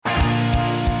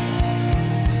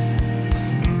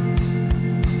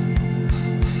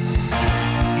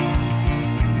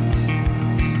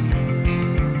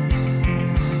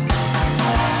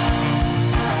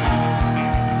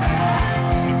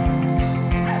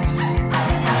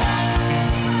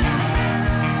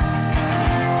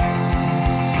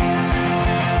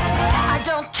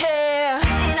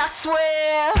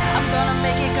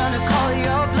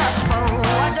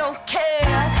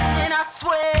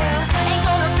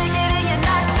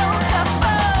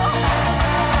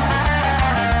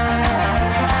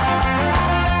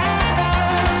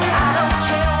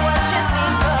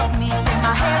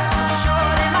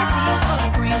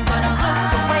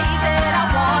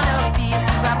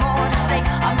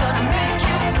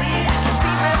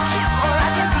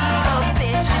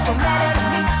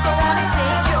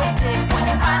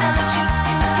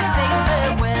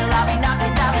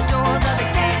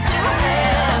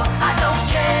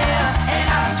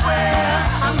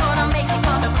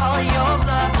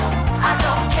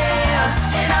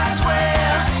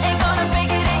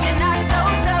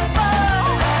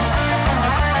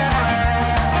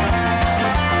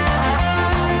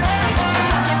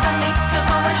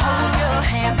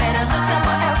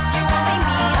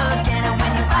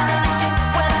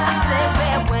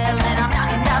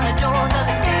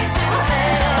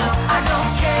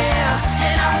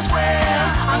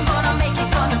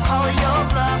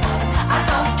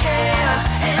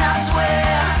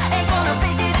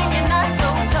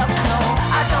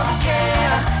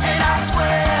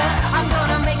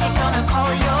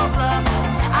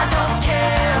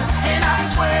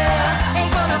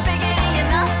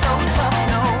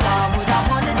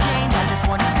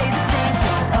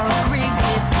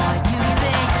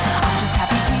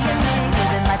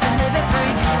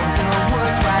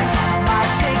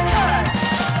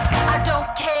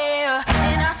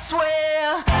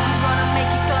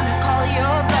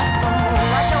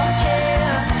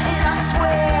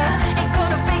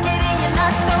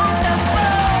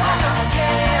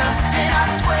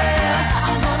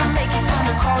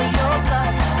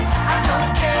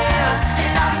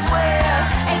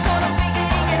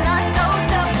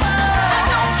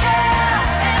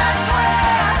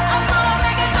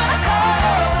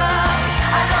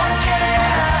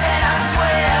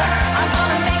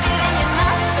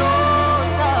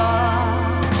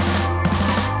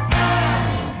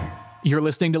You're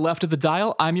listening to Left of the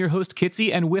Dial. I'm your host,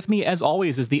 Kitsy, and with me, as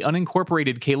always, is the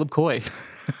unincorporated Caleb Coy.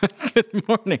 Good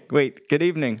morning. Wait, good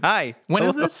evening. Hi. When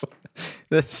is Hello.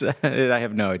 this? I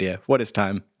have no idea. What is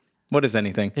time? What is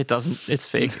anything? It doesn't. It's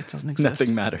fake. It doesn't exist.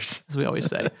 Nothing matters. As we always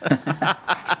say.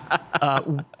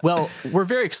 Well, we're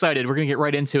very excited. We're going to get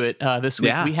right into it. This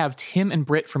week, we have Tim and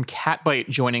Britt from Catbite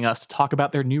joining us to talk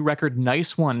about their new record,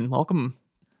 Nice One. Welcome.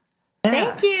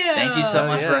 Thank you. Thank you so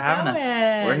much for having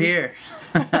us. We're here.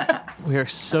 We are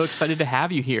so excited to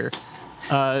have you here.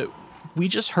 We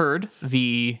just heard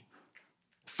the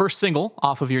first single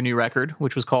off of your new record,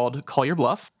 which was called Call Your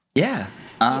Bluff. Yeah.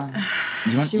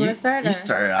 You want to start? You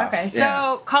start it off. Okay,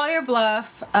 so Call Your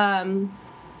Bluff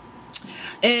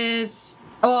is...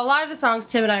 Well, a lot of the songs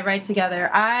Tim and I write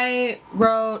together. I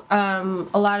wrote a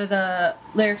lot of the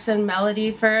lyrics and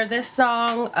melody for this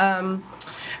song.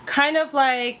 Kind of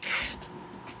like...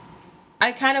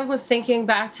 I kind of was thinking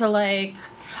back to, like...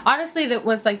 Honestly, that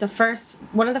was, like,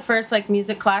 one of the first, like,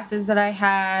 music classes that I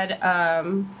had.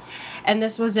 And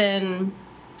this was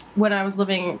when I was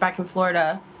living back in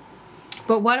Florida.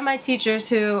 But one of my teachers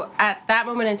who, at that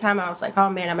moment in time, I was like,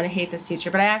 oh, man, I'm going to hate this teacher.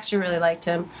 But I actually really liked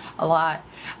him a lot.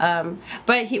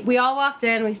 But we all walked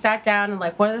in, we sat down, and,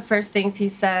 like, one of the first things he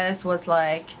says was,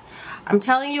 like, I'm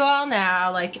telling you all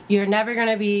now, like, none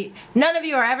of you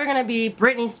are ever going to be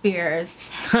Britney Spears.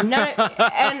 Well,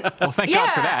 thank God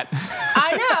for that.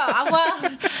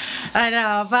 I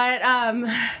know. But,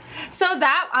 so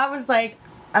that, I was like,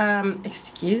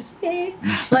 excuse me?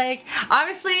 Like,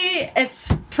 obviously, it's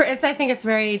I think it's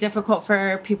very difficult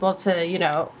for people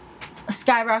to,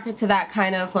 skyrocket to that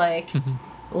kind of, like,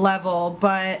 level.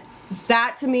 But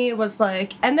that, to me, was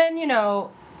like, and then,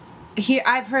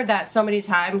 I've heard that so many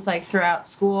times, like, throughout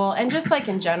school and just, like,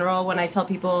 in general when I tell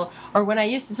people, or when I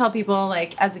used to tell people,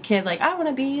 like, as a kid, like, I want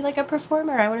to be, like, a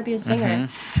performer, I want to be a singer.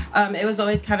 It was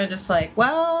always kind of just like,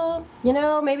 well,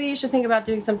 maybe you should think about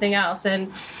doing something else.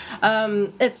 And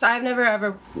I've never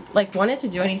ever, like, wanted to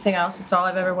do anything else. It's all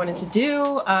I've ever wanted to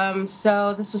do.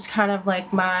 So this was kind of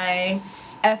like my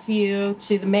FU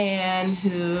to the man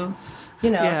who,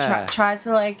 tries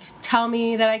to, like, tell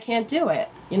me that I can't do it,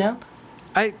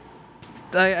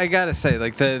 I gotta say,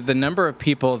 like, the number of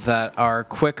people that are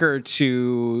quicker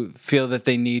to feel that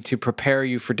they need to prepare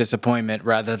you for disappointment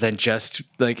rather than just,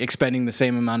 like, expending the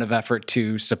same amount of effort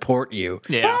to support you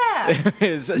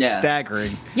is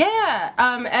staggering. Yeah.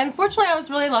 And fortunately, I was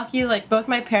really lucky. Like, both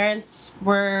my parents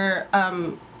were,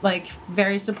 like,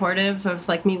 very supportive of,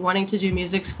 like, me wanting to do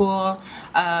music school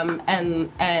and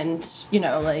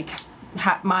like...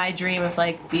 my dream of,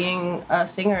 like, being a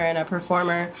singer and a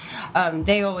performer.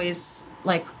 They always,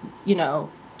 like,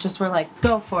 just were like,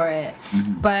 go for it.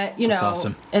 But That's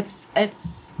awesome. it's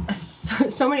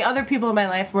so many other people in my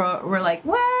life were like,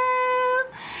 well,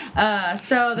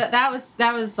 so that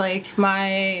was like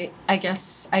my, I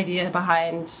guess, idea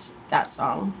behind that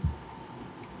song.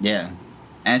 Yeah.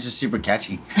 And it's just super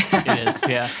catchy. It is,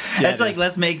 yeah. It's like,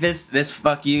 let's make this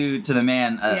Fuck You to the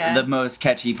Man the most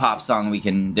catchy pop song we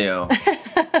can do.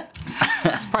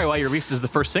 That's probably why you released it as the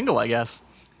first single, I guess.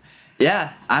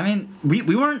 Yeah. I mean, we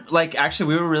weren't, like,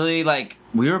 actually, we were really, like,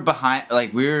 we were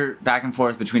back and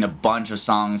forth between a bunch of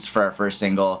songs for our first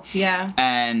single. Yeah.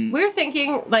 And we were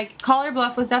thinking, like, Call Your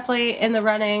Bluff was definitely in the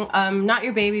running. Not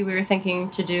Your Baby we were thinking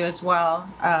to do as well.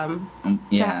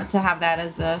 To have that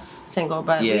as a single.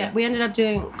 But we ended up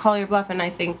doing Call Your Bluff, and I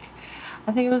think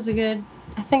it was the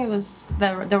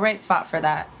right spot for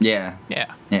that. Yeah.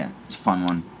 Yeah. Yeah. It's a fun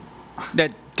one.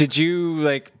 Did you,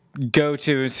 like, go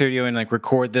to a studio and, like,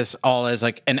 record this all as,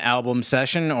 like, an album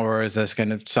session, or is this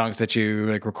kind of songs that you,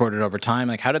 like, recorded over time?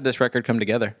 Like, how did this record come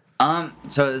together?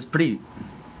 So it's a pretty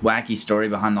wacky story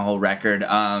behind the whole record.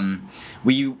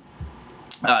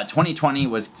 2020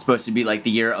 was supposed to be, like,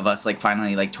 the year of us, like,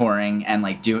 finally, like, touring and,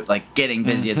 like, getting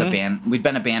busy as a band. We'd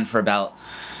been a band for about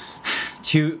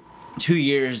two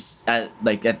years at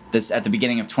the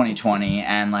beginning of 2020,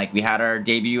 and, like, we had our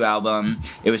debut album.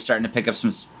 It was starting to pick up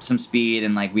some speed,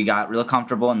 and, like, we got real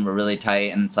comfortable and we're really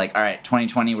tight, and it's like, all right,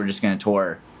 2020, we're just gonna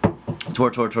tour,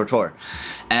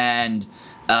 and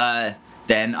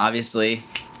then obviously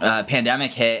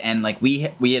pandemic hit, and, like, we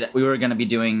were gonna be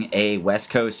doing a West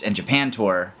Coast and Japan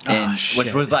tour,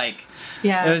 which was like.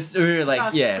 Yeah, we were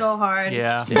like, so hard.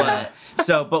 Yeah.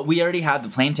 But we already had the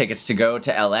plane tickets to go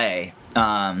to LA.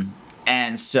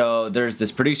 And so there's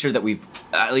this producer that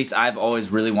I've always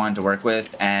really wanted to work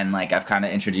with, and, like, I've kind of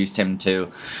introduced him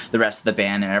to the rest of the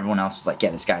band, and everyone else was like,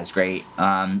 yeah, this guy's great.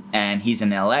 And he's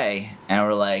in LA, and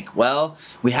we're like, well,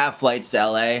 we have flights to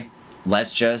LA.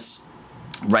 Let's just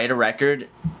write a record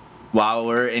while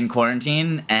we're in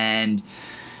quarantine and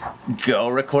go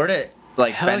record it.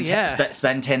 like Hell spend yeah.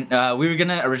 spend 10. We were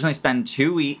gonna originally spend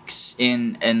 2 weeks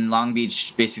in Long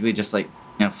Beach, basically just like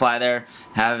fly there,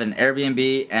 have an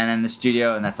Airbnb, and then the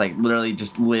studio, and that's like literally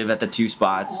just live at the two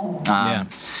spots.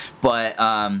 But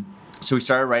so we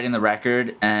started writing the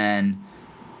record and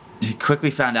quickly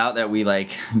found out that we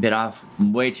like bit off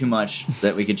way too much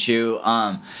that we could chew.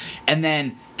 And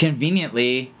then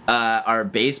conveniently, our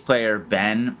bass player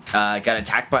Ben got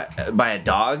attacked by a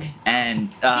dog, and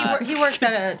He works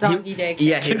at a doggy daycare.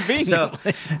 yeah, so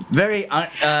very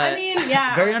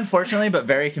very unfortunately, but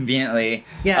very conveniently,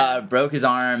 broke his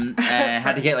arm and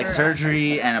had to get like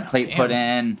surgery and a plate put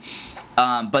in.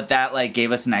 But that like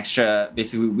gave us an extra.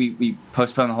 Basically, we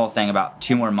postponed the whole thing about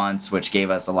 2 more months, which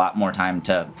gave us a lot more time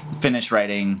to finish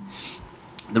writing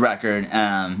the record.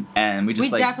 And we just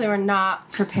definitely were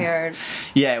not prepared.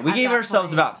 Yeah, we gave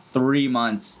ourselves about 3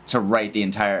 months to write the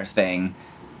entire thing.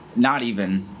 Not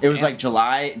even. It was like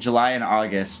July and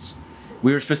August.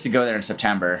 We were supposed to go there in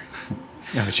September.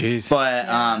 Oh, jeez.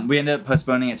 But we ended up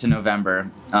postponing it to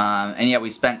November. And yeah, we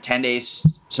spent 10 days.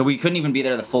 So we couldn't even be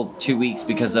there the full 2 weeks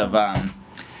because of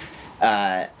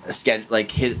the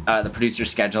producer's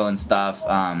schedule and stuff.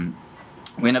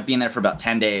 We ended up being there for about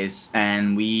 10 days,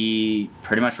 and we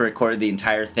pretty much recorded the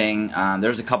entire thing. There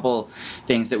was a couple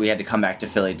things that we had to come back to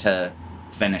Philly to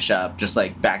finish up, just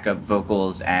like backup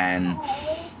vocals and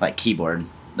like keyboard.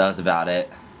 That was about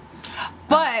it.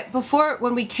 But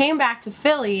when we came back to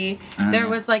Philly, there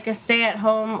was like a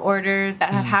stay-at-home order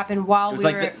that had happened while we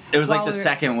were. It was like the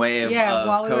second wave. Yeah, of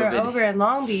while COVID. we were over in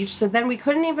Long Beach. So then we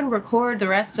couldn't even record the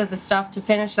rest of the stuff to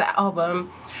finish the album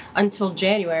until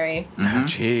January. Oh,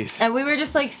 jeez. And we were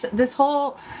just like this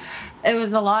whole. It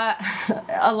was a lot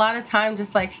of time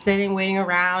just like sitting, waiting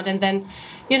around, and then,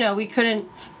 we couldn't.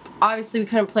 Obviously, we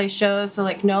couldn't play shows, so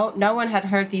like no one had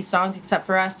heard these songs except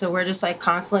for us. So we're just like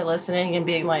constantly listening and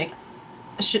being like,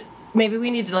 maybe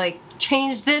we need to like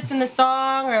change this in the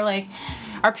song, or like,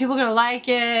 are people gonna like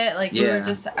it? Like we were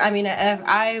just. I mean,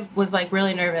 I was like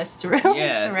really nervous to release the record.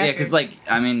 Yeah, because like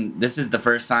I mean, this is the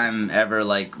first time ever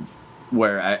like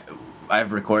where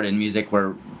I've recorded music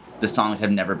where the songs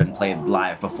have never been played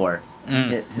live before.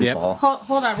 Hit his ball.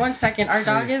 Hold on 1 second. Our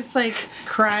dog is like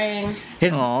crying.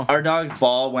 Our dog's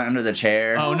ball went under the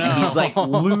chair. Oh no! He's like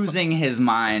losing his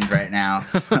mind right now.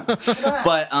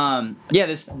 But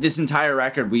this entire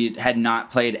record we had not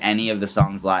played any of the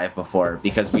songs live before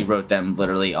because we wrote them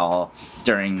literally all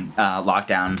during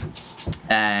lockdown.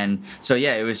 And so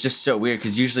it was just so weird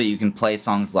because usually you can play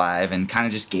songs live and kind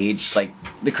of just gauge like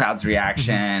the crowd's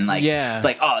reaction. Like it's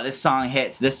like, oh, this song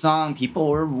hits. This song people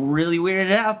were really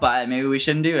weirded out by. Maybe we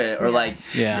shouldn't do it. Or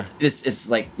it's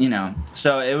like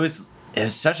So it was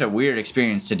such a weird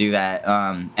experience to do that.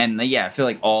 And I feel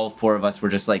like all 4 of us were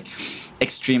just like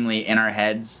extremely in our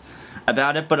heads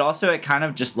about it. But also it kind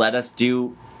of just let us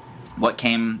do what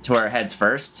came to our heads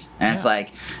first. And it's like,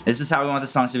 this is how we want the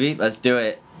songs to be. Let's do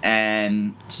it.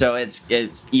 And so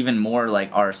it's even more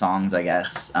like our songs, I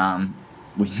guess.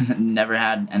 We never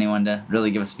had anyone to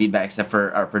really give us feedback except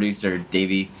for our producer,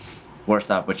 Davey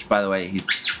Warsop, which, by the way, he's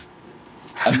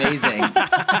amazing.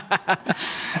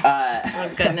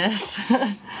 Oh, goodness.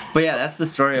 But yeah, that's the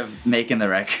story of making the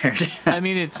record. I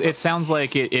mean, it sounds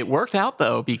like it worked out,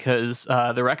 though, because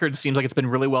the record seems like it's been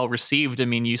really well received. I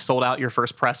mean, you sold out your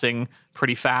first pressing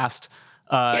pretty fast.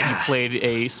 You played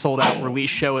a sold-out release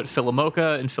show at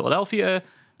Philomoka in Philadelphia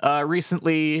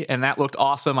recently, and that looked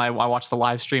awesome. I watched the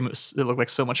live stream. It looked like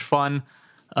so much fun.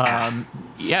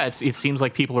 It seems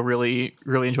like people are really,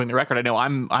 really enjoying the record. I know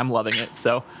I'm loving it.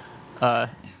 So I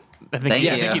think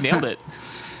you nailed it.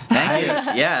 Thank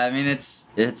you. Yeah, I mean,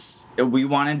 it's we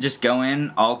want to just go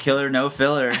in all killer, no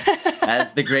filler,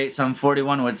 as the great Sum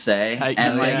 41 would say.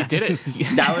 You did it.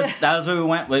 that was where we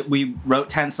went. We wrote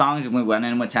 10 songs and we went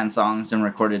in with 10 songs and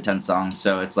recorded 10 songs.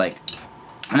 So it's like,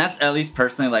 and that's at least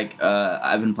personally like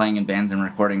I've been playing in bands and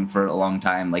recording for a long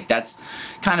time. Like that's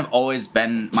kind of always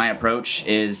been my approach.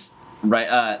 Is like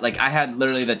I had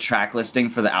literally the track listing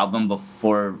for the album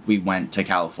before we went to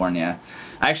California.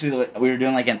 Actually, we were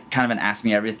doing like kind of an Ask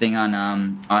Me Everything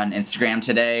on Instagram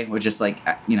today, which is like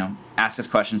ask us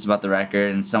questions about the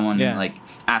record, and someone like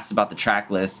asked about the track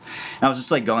list, and I was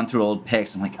just like going through old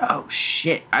pics. I'm like, oh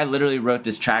shit, I literally wrote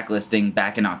this track listing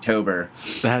back in October.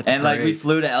 That's and great. Like we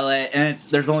flew to LA, and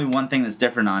there's only one thing that's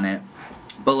different on it,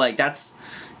 but like that's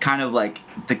kind of like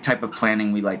the type of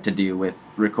planning we like to do with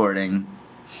recording.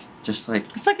 Just like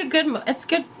it's like it's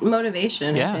good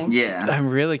motivation. I think. Yeah. I'm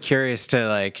really curious to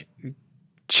like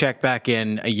check back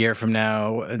in a year from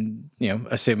now, and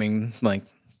assuming like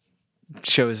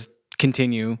shows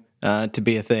continue to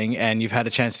be a thing, and you've had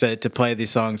a chance to play these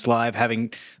songs live,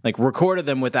 having like recorded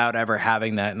them without ever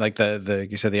having that, like the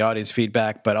you said, the audience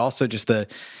feedback, but also just the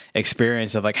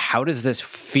experience of like, how does this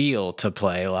feel to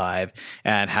play live,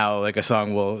 and how like a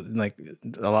song will like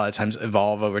a lot of times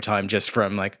evolve over time just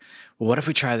from like, what if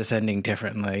we try this ending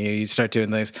differently? You start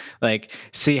doing things like,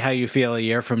 see how you feel a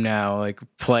year from now, like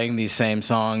playing these same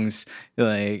songs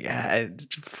like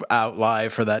out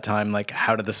live for that time. Like,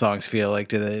 how do the songs feel? Like,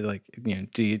 do they like,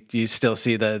 do you still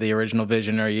see the original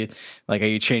vision, or are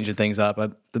you changing things up?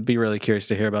 I'd be really curious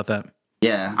to hear about that.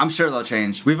 Yeah, I'm sure they'll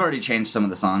change. We've already changed some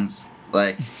of the songs.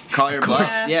 Like Call Your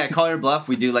Bluff. Yeah, Call Your Bluff.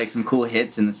 We do like some cool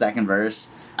hits in the second verse.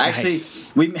 Actually,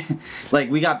 Nice.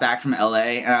 we got back from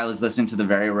LA and I was listening to the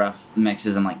very rough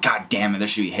mixes. I'm like, God damn it, there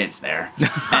should be hits there.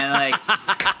 And like,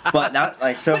 but that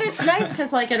like so. But it's nice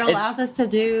because like it allows us to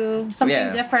do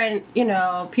something different. You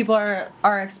know, people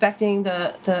are expecting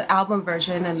the album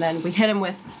version, and then we hit them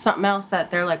with something else that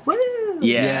they're like, woo.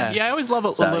 Yeah. Yeah, I always love a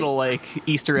little like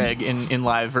Easter egg in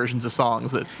live versions of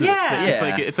songs that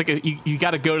it's like you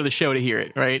got to go to the show to hear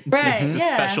it, right? It's a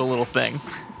special little thing.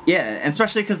 Yeah, and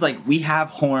especially because like we have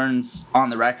horns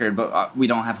on the record, but we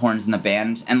don't have horns in the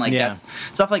band, and like that's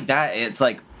stuff like that. It's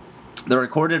like the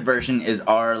recorded version is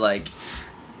our like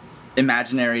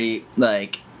imaginary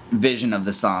like vision of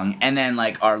the song, and then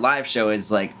like our live show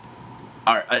is like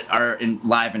our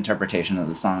live interpretation of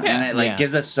the song, and it like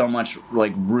gives us so much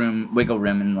like wiggle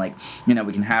room, and like we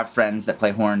can have friends that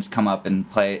play horns come up and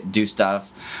do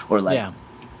stuff, or like.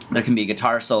 There can be a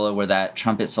guitar solo where that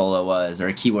trumpet solo was, or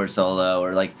a keyboard solo,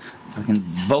 or like fucking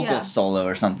vocal solo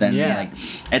or something. Yeah. Like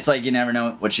it's like you never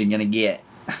know what you're gonna get.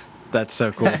 That's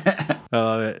so cool. I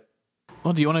love it.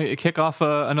 Well, do you want to kick off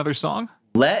another song?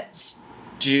 Let's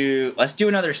do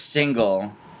another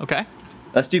single. Okay.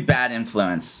 Let's do Bad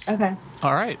Influence. Okay.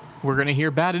 All right. We're going to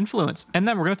hear Bad Influence, and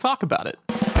then we're going to talk about it.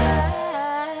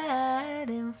 Bad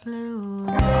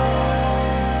influence.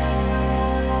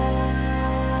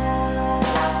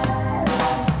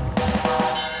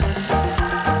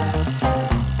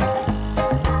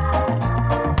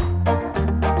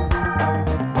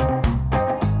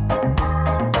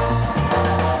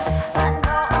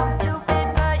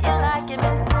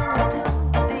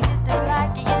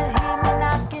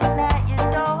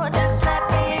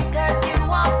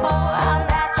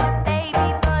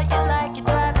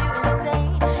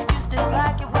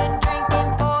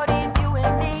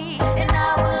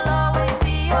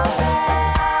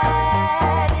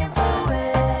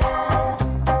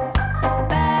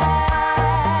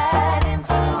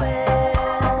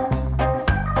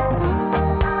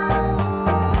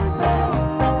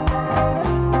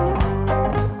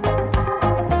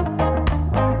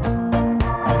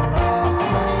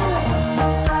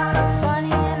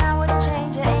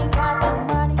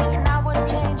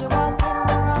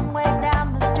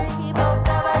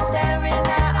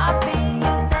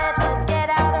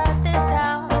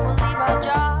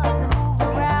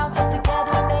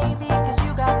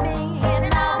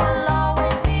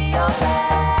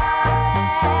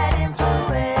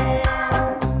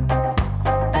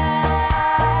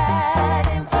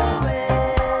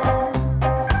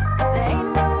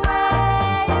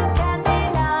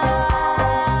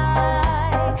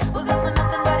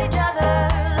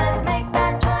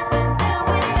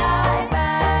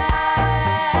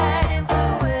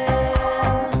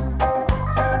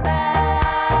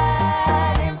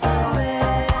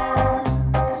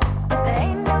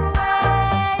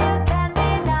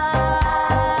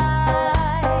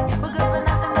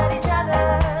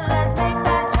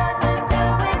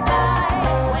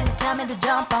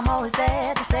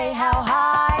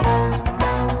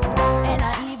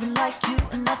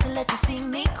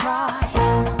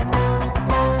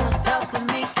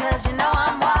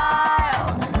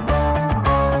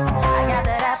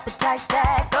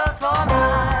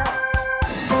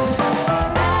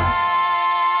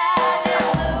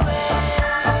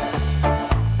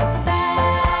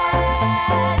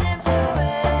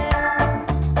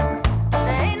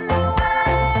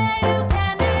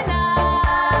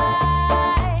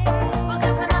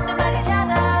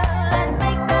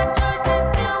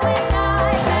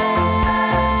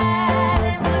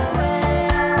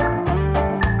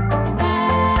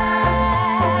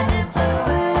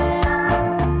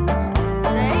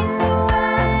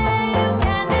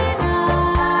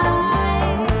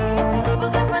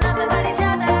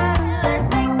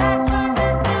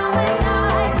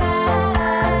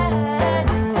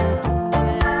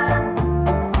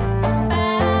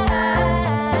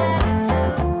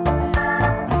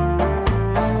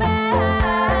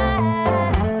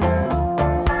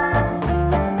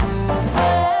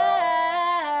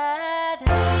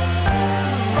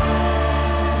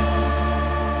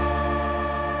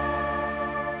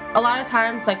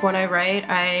 songs, like when I write,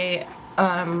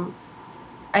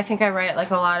 I think I write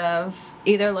like a lot of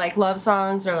either like love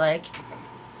songs or like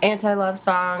anti-love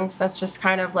songs. That's just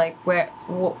kind of like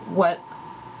what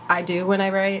I do when I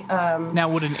write. Now,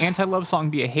 would an anti-love song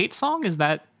be a hate song? Is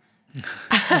that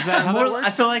how More, that works? I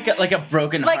feel like a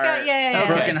broken like heart. yeah. A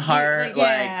broken heart.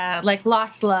 Like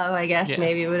lost love, I guess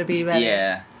maybe would be better.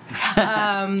 Yeah.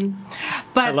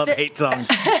 But I love hate songs.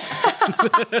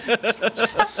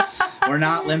 We're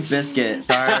not Limp Bizkit.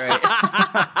 Sorry.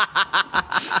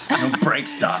 Don't break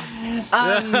stuff.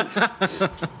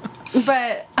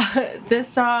 But this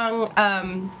song,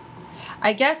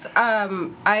 I guess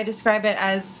I describe it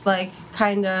as like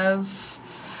kind of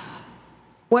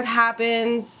what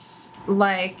happens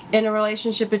like in a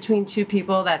relationship between two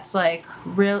people that's like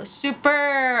real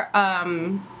super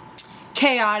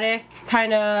chaotic,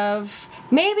 kind of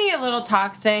maybe a little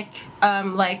toxic,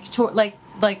 like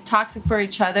toxic for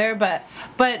each other,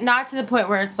 but not to the point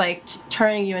where it's like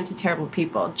turning you into terrible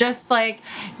people. Just like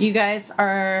you guys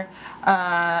are,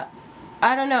 I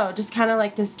don't know, just kind of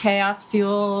like this chaos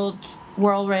fueled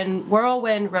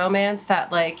whirlwind romance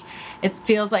that like it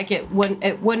feels like it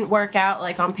wouldn't work out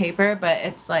like on paper, but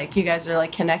it's like you guys are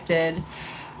like connected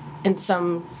in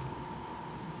some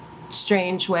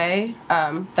strange way.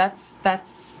 That's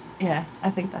yeah. I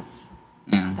think that's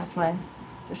my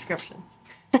description.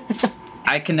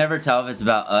 I can never tell if it's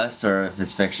about us or if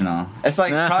it's fictional. It's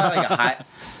like probably like a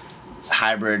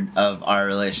hybrid of our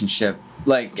relationship.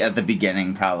 Like at the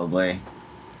beginning, probably.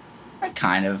 Like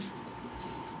kind of.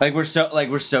 Like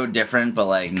we're so different, but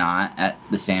like not at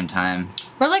the same time.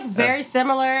 We're like very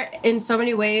similar in so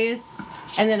many ways,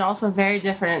 and then also very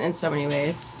different in so many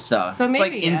ways. So maybe it's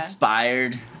like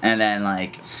inspired, and then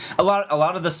like a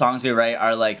lot of the songs we write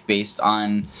are like based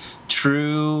on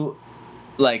true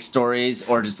like stories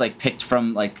or just like picked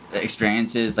from like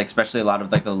experiences, like especially a lot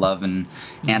of like the love and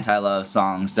anti-love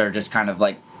songs. They're just kind of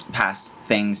like past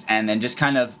things and then just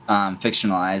kind of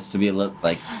fictionalized to be a little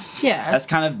like that's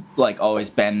kind of like always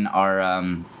been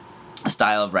our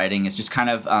style of writing, is just kind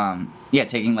of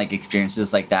taking like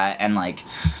experiences like that and like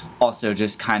also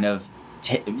just kind of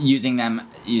using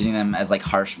them as like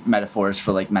harsh metaphors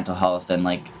for like mental health and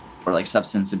like or like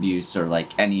substance abuse or like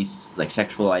any like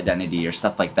sexual identity or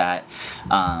stuff like that,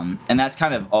 and that's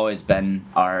kind of always been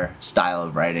our style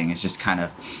of writing. It's just kind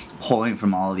of pulling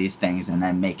from all of these things and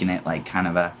then making it like kind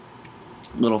of a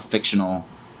little fictional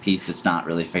piece that's not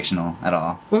really fictional at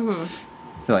all. I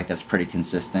feel like that's pretty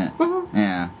consistent.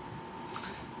 Yeah,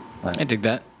 but I dig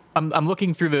that. I'm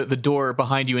looking through the door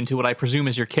behind you into what I presume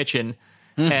is your kitchen,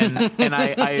 and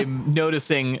I'm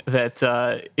noticing that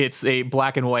it's a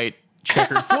black and white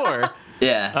checkered floor,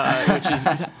 which is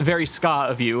very ska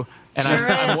of you. And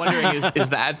I'm wondering, is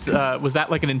that was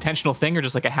that like an intentional thing or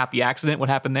just like a happy accident? What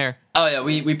happened there? oh yeah,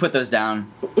 we put those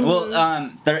down. Well,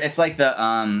 it's like the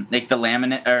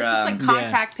laminate or It's just like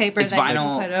contact paper it's that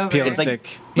vinyl, you can put over. peel it's like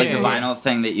stick. the Yeah. vinyl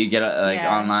thing that you get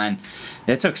online.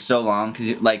 It took so long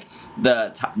because like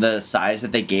the size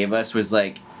that they gave us was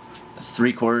like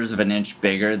 3/4 of an inch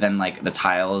bigger than like the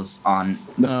tiles on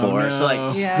the floor. So like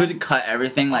no. we had to cut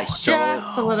everything like so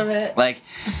just a little bit. like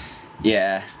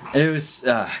yeah, it was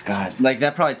god, like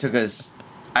that probably took us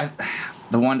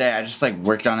the one day I just like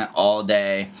worked on it all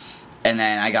day. And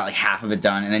then I got like half of it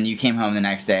done, and then you came home the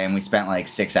next day, and we spent like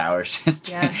 6 hours just.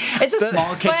 Yeah. It's a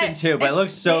small kitchen too, but it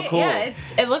looks so cool. Yeah,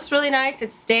 it looks really nice.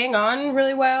 It's staying on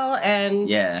really well, and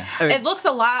Yeah. it looks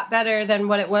a lot better than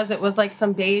what it was. It was like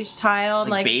some beige tile,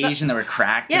 Like beige, and they were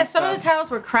cracked. yeah, and some of the stuff.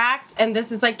 tiles were cracked, and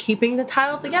this is like keeping the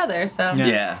tile together. So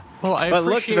Yeah. Well, I Well, it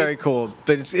looks appreciate- very cool,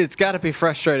 but it's got to be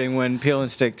frustrating when peel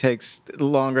and stick takes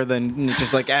longer than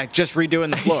just like just redoing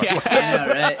the floor. Yeah. I know,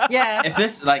 right? Yeah. If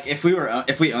this like if we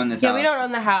own this yeah, house. we don't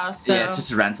own the house, so Yeah, it's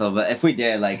just a rental. But if we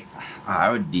did, like,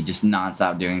 I would be just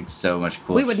nonstop doing so much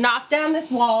cool. we would knock down this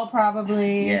wall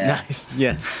probably. Yeah. Nice.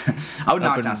 Yes. I would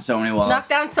knock Open- down so many walls. Knock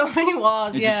down so many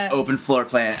walls. It's Yeah. just open floor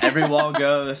plan. Every wall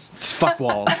goes. Just fuck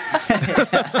walls.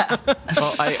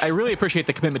 Well, I really appreciate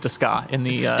the commitment to ska in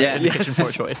the in the Yes. kitchen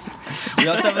floor choice. We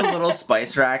also have a little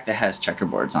spice rack that has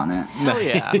checkerboards on it. Hell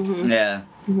yeah. Yeah.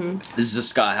 This is a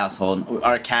Scott household.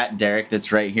 Our cat Derek,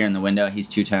 that's right here in the window, he's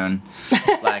two-tone,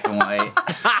 black and white.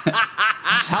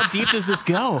 How deep does this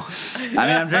go? I mean,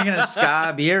 I'm drinking a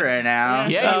ska beer right now.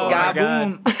 Yeah, you ska are.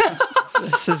 boom.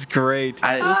 This is great.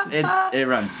 It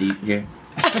runs deep here.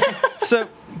 So,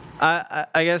 I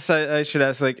guess I should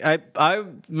ask. Like, I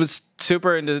was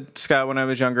super into ska when I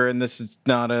was younger, and this is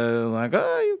not a like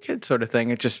you kid sort of thing.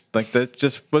 It just like that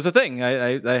just was a thing.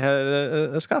 I had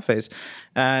a ska phase,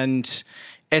 and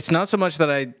it's not so much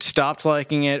that I stopped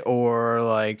liking it or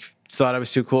like thought I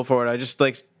was too cool for it. I just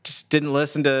didn't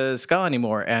listen to ska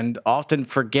anymore, and often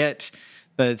forget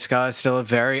that ska is still a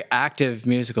very active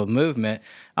musical movement.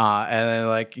 And then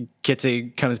like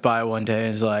Kitsy comes by one day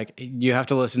and is like, "You have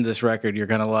to listen to this record. You're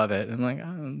gonna love it." And I'm like,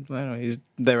 "Oh, I don't know."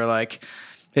 They were like,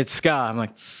 "It's ska." I'm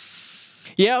like,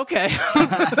 "Yeah, okay."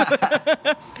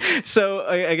 So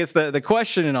I guess the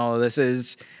question in all of this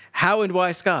is, how and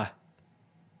why ska?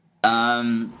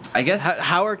 I guess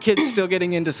How are kids still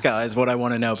getting into ska is what I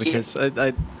want to know, because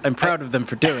I'm proud of them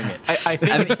for doing it. I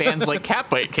think it's bands like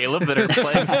Catbite, Caleb, that are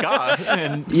playing ska.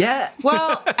 And yeah.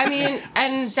 Well, I mean,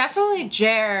 and definitely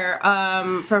Jer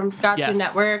from Ska Yes.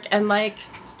 Network, and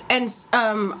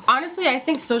honestly, I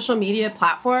think social media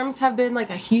platforms have been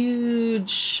like a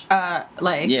huge Yeah,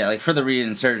 like for the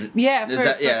reinsurgent. yeah Is for,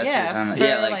 that- for- yeah, that's what yeah, you're talking for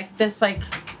about. Yeah, like this like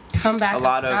comeback A of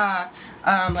lot of- ska.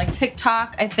 Like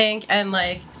TikTok, I think, and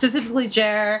like specifically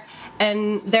Jer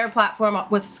and their platform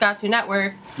with Ska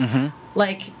Network,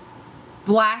 like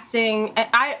blasting.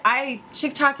 I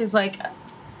TikTok is like,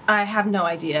 I have no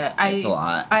idea. It's a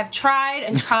lot. I've tried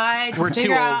and tried to we're too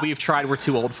figure old. out. We've tried. We're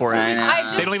too old for it. I know. I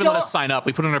just They don't even let us sign up.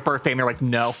 We put in our birthday, and they're like,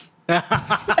 "No."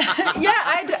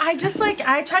 I just like,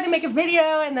 I tried to make a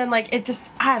video and then like it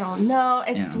just, I don't know,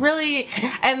 it's Yeah. really,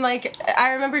 and like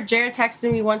I remember Jared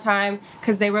texting me one time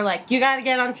because they were like, "You gotta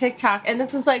get on TikTok," and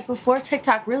this was like before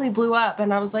TikTok really blew up,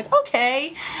 and I was like,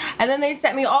 okay, and then they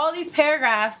sent me all these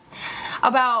paragraphs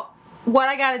about what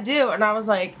I gotta do, and I was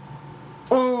like,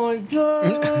 oh my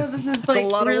god, this is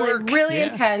like lot of really work. really Yeah.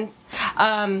 intense.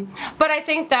 But I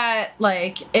think that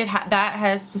like that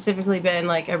has specifically been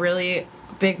like a really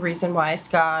big reason why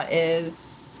ska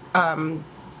is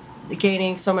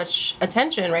gaining so much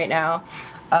attention right now.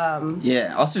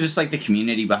 Yeah. Also, just like the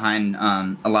community behind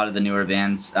a lot of the newer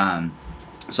bands.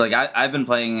 So like I've been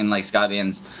playing in like ska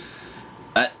bands.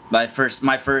 My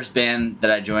first band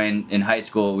that I joined in high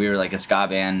school, we were like a ska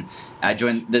band.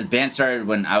 The band started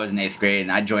when I was in 8th grade,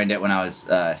 and I joined it when I was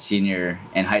senior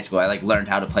in high school. I like learned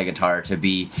how to play guitar to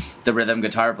be the rhythm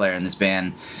guitar player in this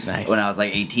band. Nice. When I was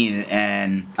like 18,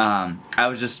 and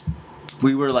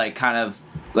we were like kind of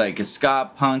like a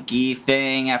ska punky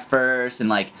thing at first, and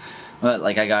like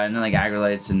I got into like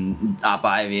Agrolites and Op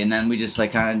Ivy, and then we just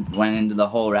like kind of went into the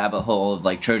whole rabbit hole of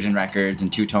like Trojan Records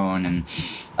and Two Tone, and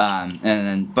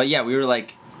then but yeah, we were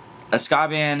like a ska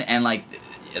band, and like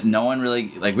no one really,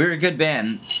 like, we were a good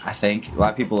band, I think. A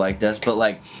lot of people liked us, but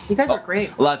like You guys were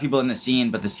great. a lot of people in the scene,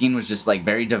 but the scene was just like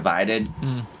very divided,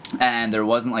 and there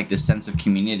wasn't like this sense of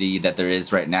community that there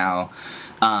is right now.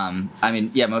 I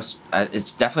mean, yeah,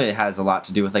 it's definitely has a lot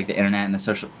to do with like the internet and the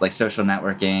social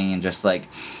networking, and just like,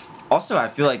 also I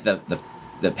feel like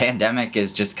the pandemic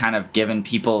is just kind of given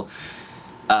people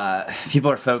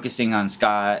are focusing on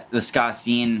the ska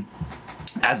scene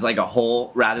as like a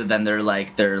whole, rather than their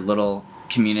little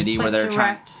community Like where they're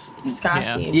trying. direct ska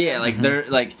Yeah. scene. Yeah, like they're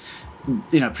like,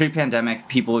 pre-pandemic,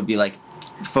 people would be like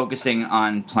focusing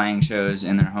on playing shows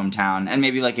in their hometown and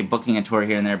maybe like booking a tour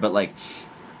here and there, but like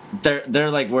they're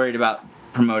like worried about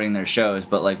promoting their shows.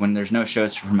 But like when there's no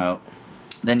shows to promote,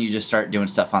 then you just start doing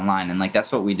stuff online, and like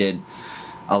that's what we did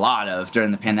a lot of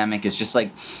during the pandemic, is just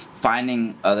like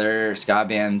finding other ska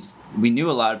bands. We knew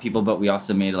a lot of people, but we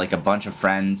also made like a bunch of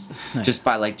friends just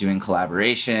by like doing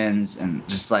collaborations and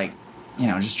just like,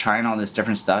 just trying all this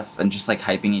different stuff and just like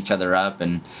hyping each other up.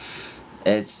 And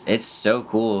it's so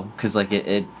cool, because like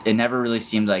it never really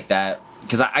seemed like that,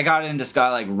 because I got into ska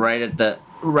like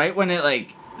right when it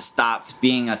like stopped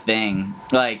being a thing.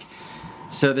 Like,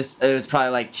 so it was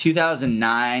probably like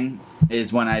 2009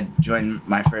 is when I joined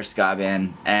my first ska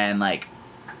band, and like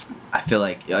I feel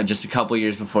like just a couple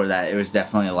years before that, it was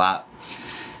definitely a lot.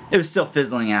 It was still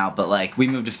fizzling out, but like we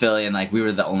moved to Philly, and like we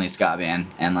were the only ska band,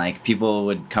 and like people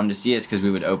would come to see us because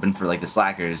we would open for like the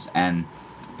Slackers,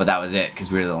 but that was it, because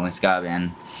we were the only ska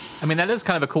band. I mean, that is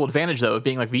kind of a cool advantage, though, of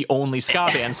being like the only ska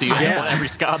band, so you have on every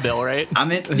ska bill, right? And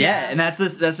that's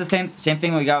the same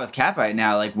thing we got with Catbite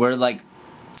now. Like, we're like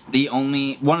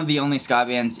one of the only ska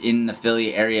bands in the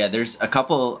Philly area. There's a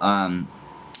couple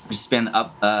just band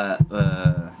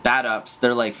Bad Ups.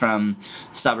 They're like from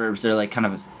suburbs. They're like kind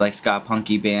of like ska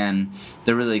punky band.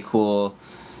 They're really cool.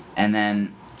 And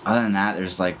then other than that,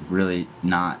 there's like really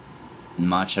not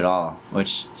much at all,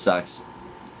 which sucks.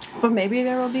 But maybe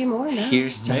there will be more now.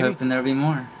 Here's to Maybe. hoping there'll be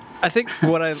more. I think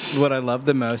what I love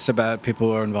the most about people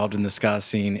who are involved in the ska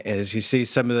scene is you see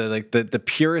some of the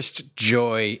purest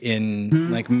joy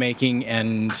in like making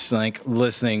and like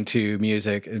listening to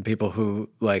music, and people who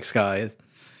like ska.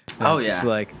 Oh, It's yeah. just,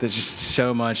 like there's just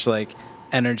so much like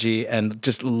energy and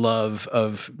just love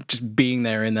of just being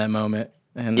there in that moment.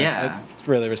 And Yeah. I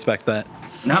really respect that.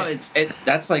 No,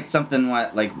 that's like something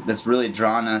that's really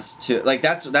drawn us to, like,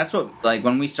 that's what, like,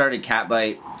 when we started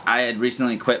Catbite, I had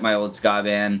recently quit my old ska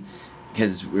band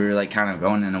because we were like kind of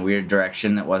going in a weird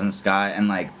direction that wasn't ska, and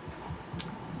like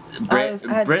I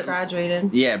had just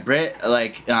graduated. Yeah, Britt,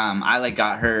 like, I, like,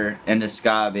 got her into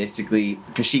ska, basically,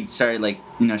 because she started, like,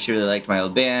 she really liked my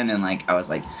old band, and, like, I was,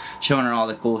 like, showing her all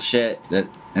the cool shit that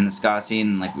in the ska scene,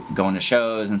 and, like, going to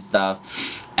shows and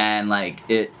stuff, and, like,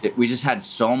 we just had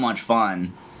so much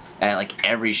fun at, like,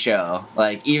 every show.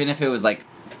 Like, even if it was, like,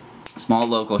 small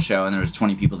local show and there was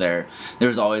 20 people there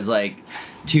was always, like,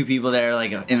 2 people there,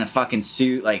 like, in a fucking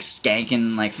suit, like,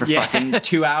 skanking, like, for fucking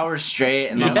 2 hours straight,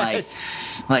 and I'm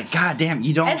like, god damn,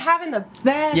 you don't... And having the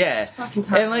best fucking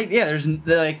time. And, like, yeah, there's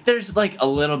a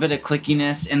little bit of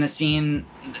clickiness in the scene.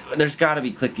 There's gotta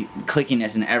be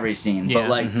clickiness in every scene. Yeah. But,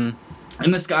 like,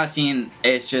 in the ska scene,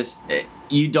 it's just...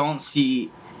 you don't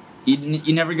see...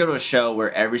 You never go to a show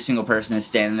where every single person is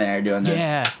standing there doing this.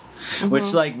 Yeah.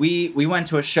 Which, like, we went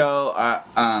to a show...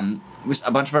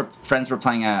 a bunch of our friends were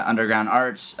playing at Underground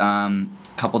Arts a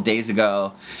couple days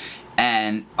ago,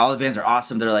 and all the bands are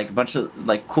awesome. They're like a bunch of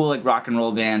like cool like rock and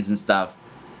roll bands and stuff.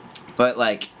 But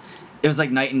like it was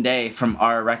like night and day from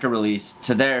our record release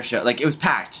to their show. Like it was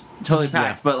packed, totally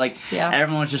packed. Yeah. But like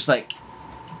everyone was just like,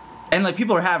 and like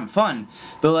people were having fun.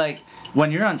 But like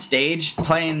when you're on stage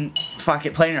playing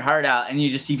your heart out, and you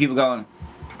just see people going.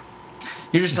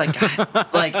 You're just like, God,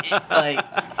 like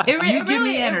you give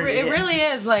me energy. It really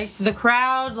is like the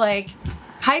crowd like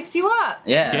hypes you up.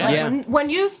 Yeah. Like, when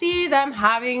you see them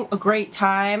having a great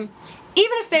time,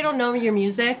 even if they don't know your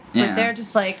music, but they're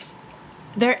just like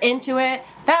they're into it.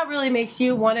 That really makes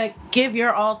you want to give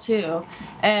your all too,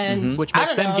 and Which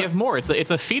makes them give more. It's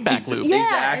a feedback loop. Yeah,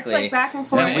 Exactly. it's like back and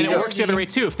forth. And it works the other way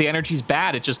too. If the energy's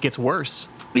bad, it just gets worse.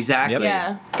 Exactly.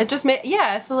 Yeah, it just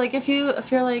so like if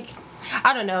you're like,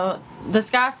 I don't know, the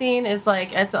ska scene is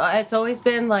like it's always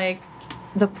been like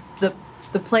the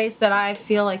place that I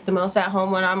feel like the most at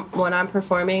home when I'm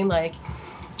performing. Like,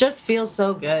 just feels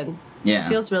so good. Yeah. It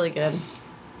feels really good.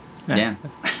 Yeah.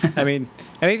 I mean,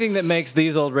 anything that makes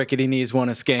these old rickety knees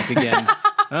want to skank again,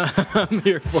 I'm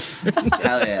here for it.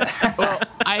 Hell yeah. Well,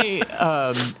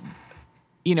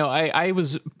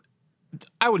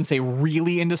 I wouldn't say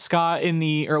really into ska in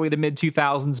the early to mid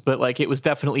 2000s, but like it was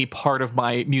definitely part of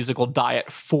my musical diet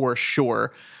for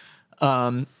sure.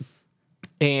 I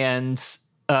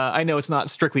know it's not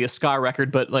strictly a ska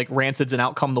record, but like Rancid's and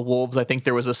Out Come the Wolves, I think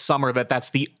there was a summer that's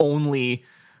the only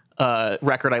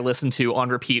record I listened to on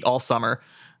repeat all summer.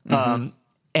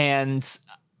 And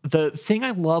the thing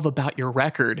I love about your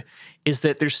record is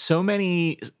that there's so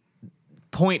many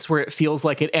points where it feels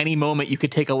like at any moment you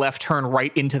could take a left turn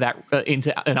right into that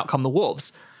into an Out Come the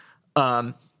Wolves.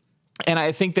 And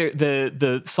I think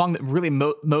the song that really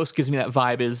most gives me that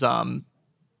vibe is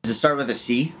Does it start with a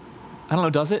C? I don't know,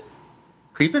 does it?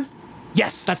 Creepin'?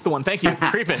 Yes, that's the one. Thank you.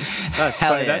 Creepin'. That's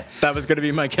Hell funny. yeah. That was going to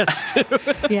be my guess too.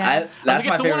 Yeah. That's It's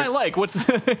my the one favorite. I like. What's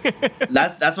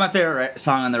That's my favorite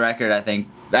song on the record. I think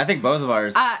both of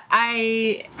ours.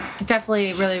 I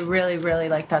definitely really, really, really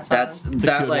like that song. That's a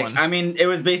that good like one. I mean it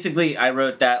was basically I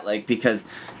wrote that like because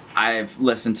I've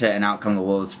listened to An Out Come the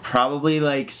Wolves probably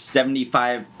like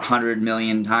 7,500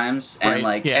 million times, and Right,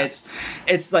 like yeah.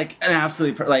 it's like an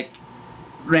absolutely like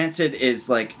Rancid is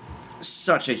like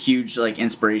such a huge like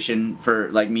inspiration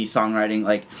for like me songwriting.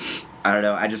 Like I don't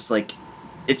know, I just like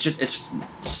it's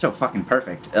so fucking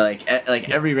perfect. Like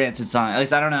every Rancid song. At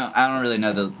least I don't really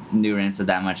know the new Rancid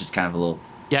that much. It's kind of a little.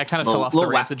 Yeah, I kind of fell off the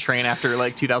Rancid train after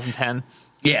like 2010.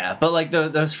 Yeah, but like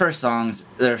those first songs,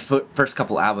 their first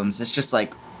couple albums, it's just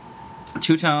like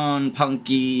two-tone,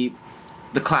 punky,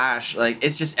 The Clash. Like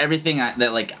it's just everything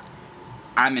that like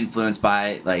I'm influenced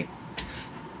by. Like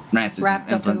Rancid's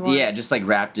Wrapped up in one. Yeah, just like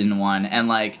wrapped in one. And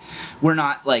like we're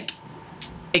not like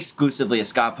exclusively a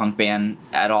ska punk band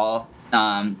at all.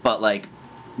 But like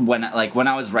when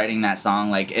I was writing that song,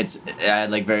 like I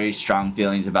had like very strong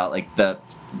feelings about like the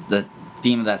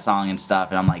theme of that song and stuff,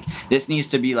 and I'm like, this needs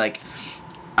to be like,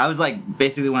 I was like,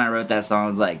 basically when I wrote that song, I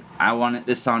was like, I wanted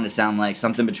this song to sound like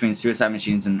something between Suicide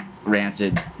Machines and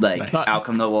Rancid, like Nice. Out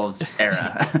Come the Wolves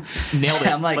era. Nailed it.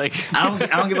 I'm like, I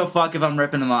don't give a fuck if I'm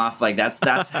ripping them off. Like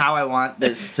that's how I want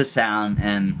this to sound,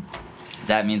 and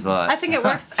that means a lot. I think it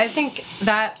works. I think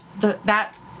that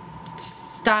that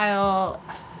style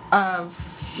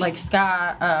of like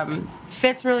ska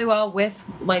fits really well with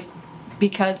like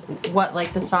because what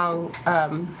like the song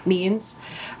means.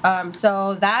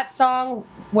 So that song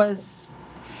was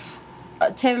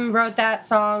Tim wrote that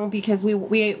song because we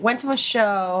went to a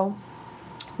show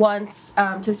once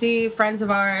to see friends of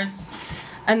ours,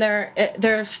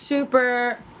 they're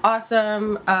super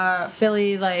awesome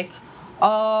Philly like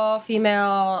all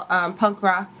female punk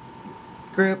rock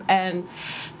group, and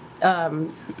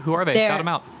Who are they? They're- Shout them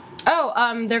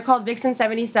out. they're called Vixen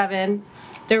 77.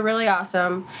 They're really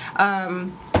awesome.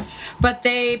 But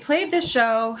they played this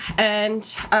show, and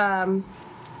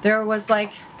there was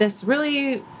like this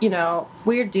really,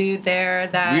 weird dude there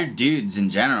that Weird dudes in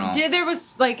general. There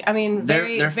was like, I mean,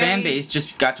 Their fan base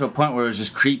just got to a point where it was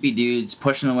just creepy dudes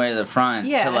pushing their way to the front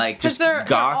to like 'cause just they're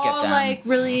gawk all at them. like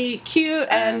really cute,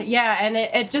 and and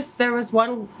it just, there was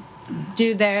one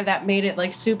dude there that made it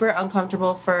like super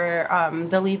uncomfortable for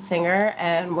the lead singer,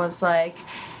 and was like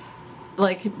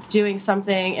doing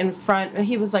something in front.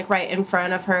 He was like right in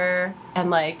front of her, and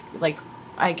like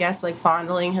I guess like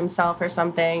fondling himself or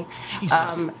something.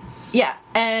 Jesus. Yeah,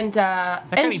 and guy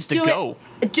and needs just to go.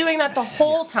 doing that the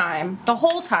whole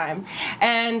time,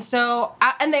 and so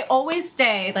and they always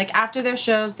stay like after their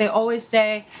shows. They always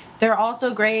stay. They're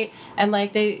also great, and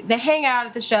like they hang out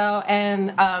at the show,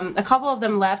 and a couple of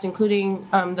them left, including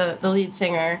the lead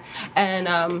singer,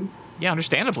 and Yeah,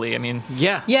 understandably. I mean,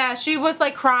 yeah, she was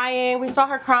like crying. We saw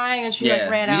her crying, and she Yeah,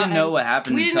 like ran we out. didn't know and what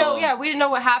happened We didn't until- know. Yeah, we didn't know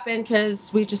what happened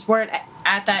because we just weren't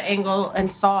at that angle and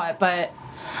saw it. But,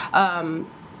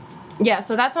 yeah.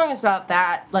 So that song is about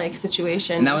that like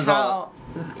situation. And that was all-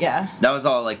 Yeah. that was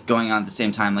all like going on at the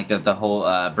same time. Like the whole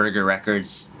Burger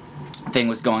Records thing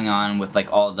was going on with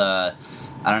like all the.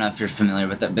 I don't know if you're familiar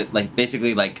with it, but like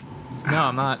basically like. no,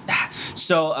 I'm not.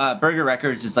 So Burger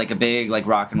Records is like a big like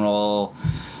rock and roll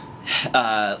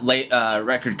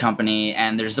record company,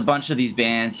 and there's a bunch of these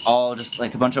bands, all just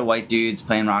like a bunch of white dudes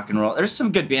playing rock and roll. There's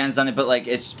some good bands on it, but like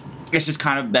it's just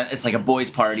kind of it's like a boys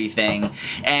party thing,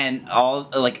 and all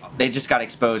like they just got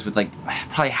exposed with like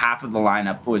probably half of the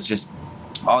lineup was just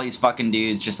all these fucking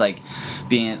dudes just like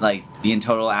being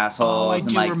total assholes. Oh, I and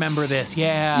do like remember this.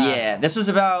 Yeah. yeah, this was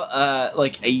about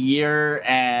like a year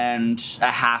and a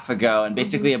half ago, and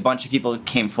basically a bunch of people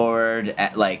came forward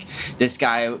at like this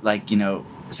guy like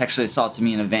sexually assaulted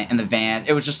me in the van.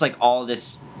 It was just like all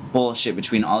this bullshit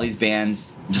between all these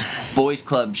bands, just boys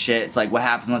club shit. It's like what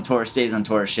happens on tour stays on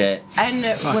tour shit. And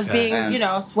it was that. being,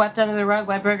 And- swept under the rug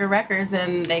by Burger Records,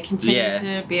 and they continue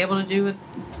Yeah. to be able to do what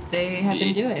they have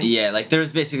been doing. Yeah, like there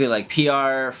was basically like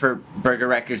PR for Burger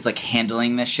Records like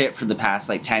handling this shit for the past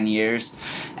like 10 years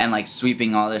and like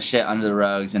sweeping all this shit under the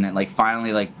rugs, and it like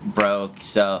finally like broke.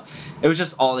 So it was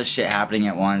just all this shit happening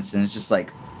at once, and it's just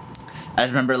like I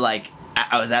just remember like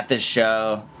I was at this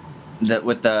show that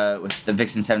with the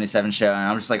Vixen 77 show, and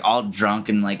I'm just like all drunk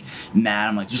and like mad.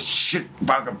 I'm like, shit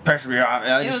fucking piss me off,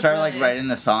 and I It just was started like really- writing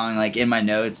the song like in my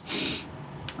notes.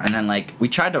 And then like we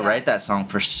tried to write that song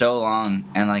for so long,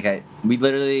 and like I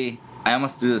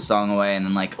almost threw the song away, and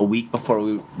then like a week before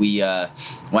we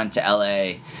went to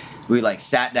LA, we like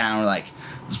sat down, we're like,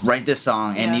 let's write this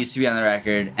song. It Yeah. needs to be on the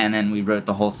record, and then we wrote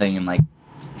the whole thing in like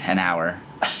an hour.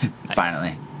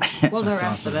 Finally. Well, the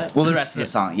rest of it. Well, the rest of the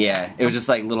song, yeah, it was just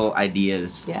like little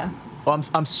ideas. Yeah. Well,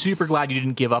 I'm super glad you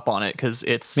didn't give up on it because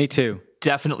it's Me too.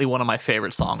 definitely one of my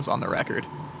favorite songs on the record.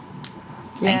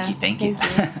 Thank you.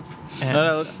 And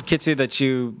No, Kitsy, that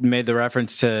you made the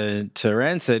reference to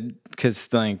Rancid, because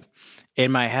like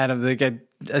in my head I'm like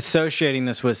associating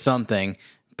this with something,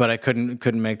 but I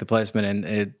couldn't make the placement, and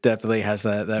it definitely has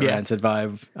that Yeah. Rancid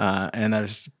vibe. And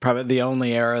that's probably the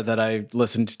only era that I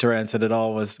listened to Rancid at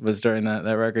all was during that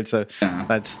record. So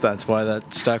that's why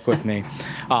that stuck with me.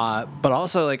 But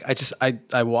also like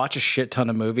I watch a shit ton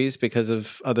of movies because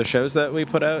of other shows that we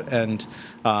put out, and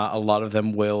a lot of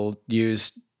them will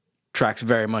use tracks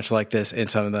very much like this in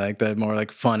some of the more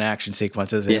like fun action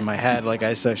sequences. Yeah. In my head, like I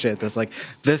associate this like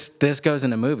this goes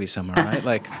in a movie somewhere, right?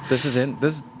 Like this is in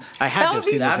this. I had That to would have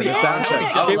seen be this in the sick.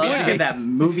 soundtrack. I would It love would to be- get that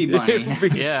movie money. It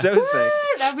would be Yeah. so sick.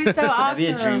 That'd be so awesome. That'd be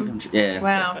a dream come true. Yeah.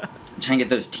 Wow. Try and get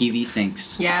those TV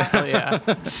syncs. Yeah. hell yeah.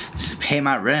 Pay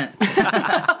my rent.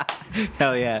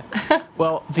 Hell yeah.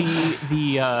 Well,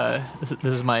 this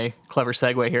is my clever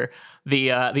segue here.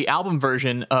 The album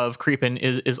version of Creepin'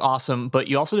 is awesome, but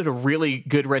you also did a really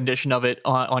good rendition of it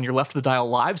on your Left of the Dial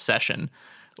live session,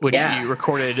 which Yeah. you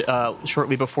recorded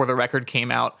shortly before the record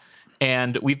came out.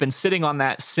 And we've been sitting on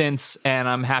that since, and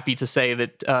I'm happy to say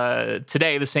that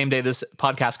today, the same day this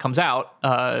podcast comes out,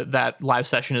 that live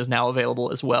session is now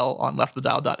available as well on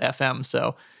leftthedial.fm.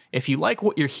 So if you like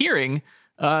what you're hearing,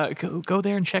 go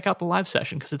there and check out the live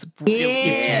session because it's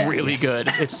really good.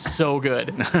 It's so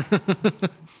good.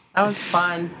 That was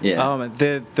fun. Yeah.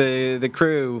 The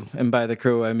crew, and by the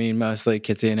crew I mean mostly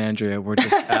Kitsy and Andrea, were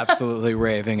just absolutely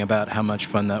raving about how much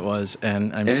fun that was,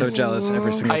 and I'm so is- jealous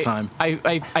every single time.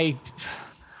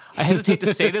 I hesitate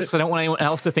to say this because I don't want anyone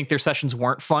else to think their sessions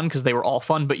weren't fun, because they were all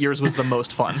fun, but yours was the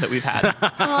most fun that we've had.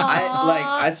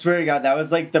 I swear to God, that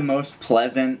was like the most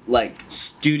pleasant like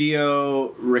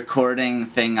studio recording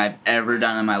thing I've ever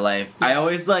done in my life. I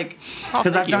always like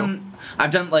because thank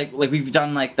I've done like we've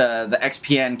done like the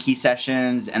XPN key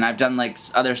sessions, and I've done like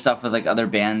other stuff with like other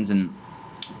bands, and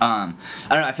I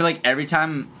don't know, I feel like every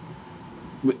time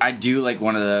I do like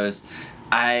one of those,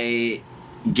 we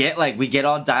get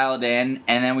all dialed in,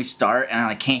 and then we start, and I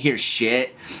like can't hear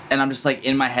shit, and I'm just like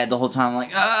in my head the whole time,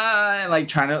 like and like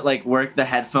trying to like work the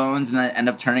headphones, and then I end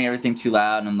up turning everything too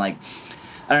loud, and I'm like,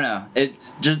 I don't know,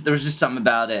 there was just something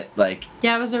about it, like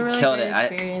Yeah, it was a really killed great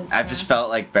it. experience. I've just felt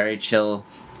like very chill.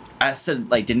 I said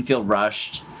like didn't feel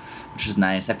rushed, which was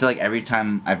nice. I feel like every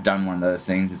time I've done one of those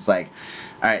things, it's like,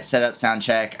 all right, set up, sound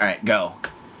check, all right, go.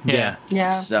 Yeah. Yeah.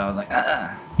 So I was like,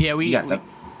 Yeah, you got the.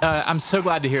 I'm so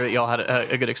glad to hear that y'all had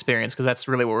a good experience, because that's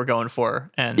really what we're going for.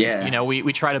 And, Yeah. you know,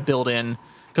 we try to build in,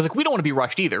 because like we don't want to be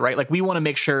rushed either, right? Like we want to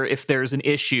make sure if there's an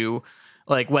issue,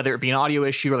 like whether it be an audio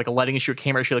issue or like a lighting issue or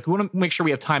camera issue, like we want to make sure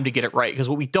we have time to get it right. Because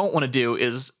what we don't want to do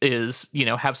is, you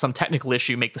know, have some technical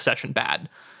issue make the session bad.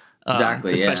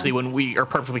 Exactly. Especially when we are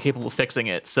perfectly capable of fixing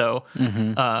it. So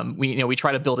we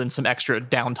try to build in some extra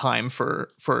downtime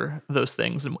for those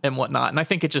things and whatnot. And I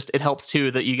think it helps too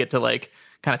that you get to like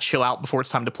kind of chill out before it's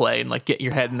time to play and like get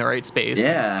your head in the right space.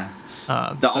 Yeah.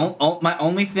 My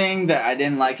only thing that I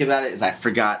didn't like about it is I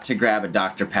forgot to grab a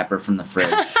Dr. Pepper from the fridge.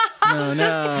 Oh,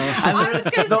 no. I was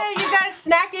gonna say, you guys'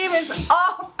 snack game is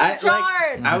off the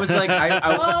charts. I was like,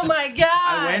 Oh my god!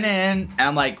 I went in and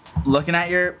I'm like looking at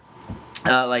your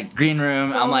like green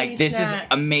room. So I'm like, many this snacks. is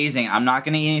amazing. I'm not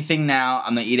gonna eat anything now.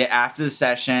 I'm gonna eat it after the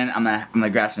session. I'm gonna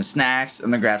grab some snacks.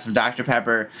 I'm gonna grab some Dr.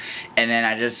 Pepper, and then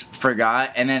I just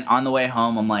forgot. And then on the way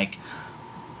home, I'm like,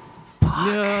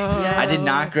 No. I did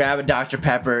not grab a Dr.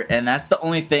 Pepper, and that's the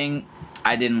only thing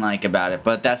I didn't like about it.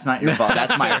 But that's not your fault.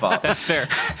 That's my fault. That's fair.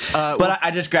 But I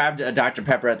just grabbed a Dr.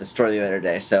 Pepper at the store the other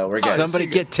day, so we're good. Somebody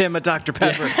get Tim a Dr.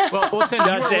 Pepper. Well, Tim,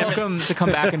 you're damn it. welcome to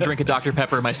come back and drink a Dr.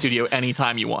 Pepper in my studio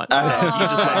anytime you want. So you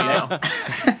just let me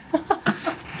know.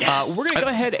 We're going to go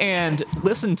ahead and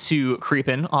listen to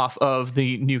Creepin' off of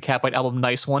the new Cat Bite album,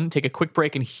 Nice One. Take a quick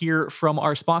break and hear from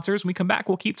our sponsors. When we come back,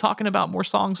 we'll keep talking about more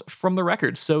songs from the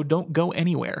record, so don't go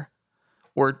anywhere.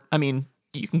 Or, I mean,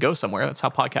 you can go somewhere. That's how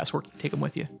podcasts work. You take them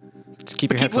with you. Just keep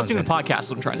But your keep headphones listening in. to the podcast is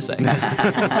what I'm trying to say.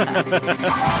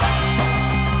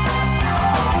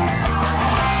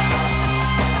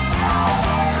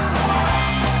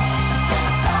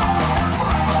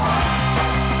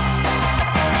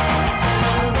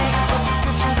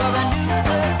 Prescriptions for a new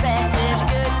perspective.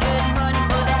 Good money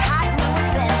for that hot new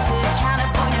incentive. Kind of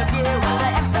point of view, the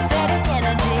empathetic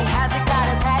energy. Has it got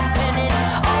a patent pending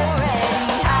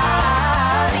already?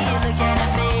 Are you looking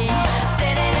at me?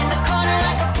 Standing in the corner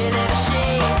like a skillet of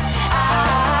shade.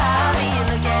 Are you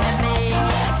looking at me?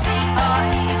 See or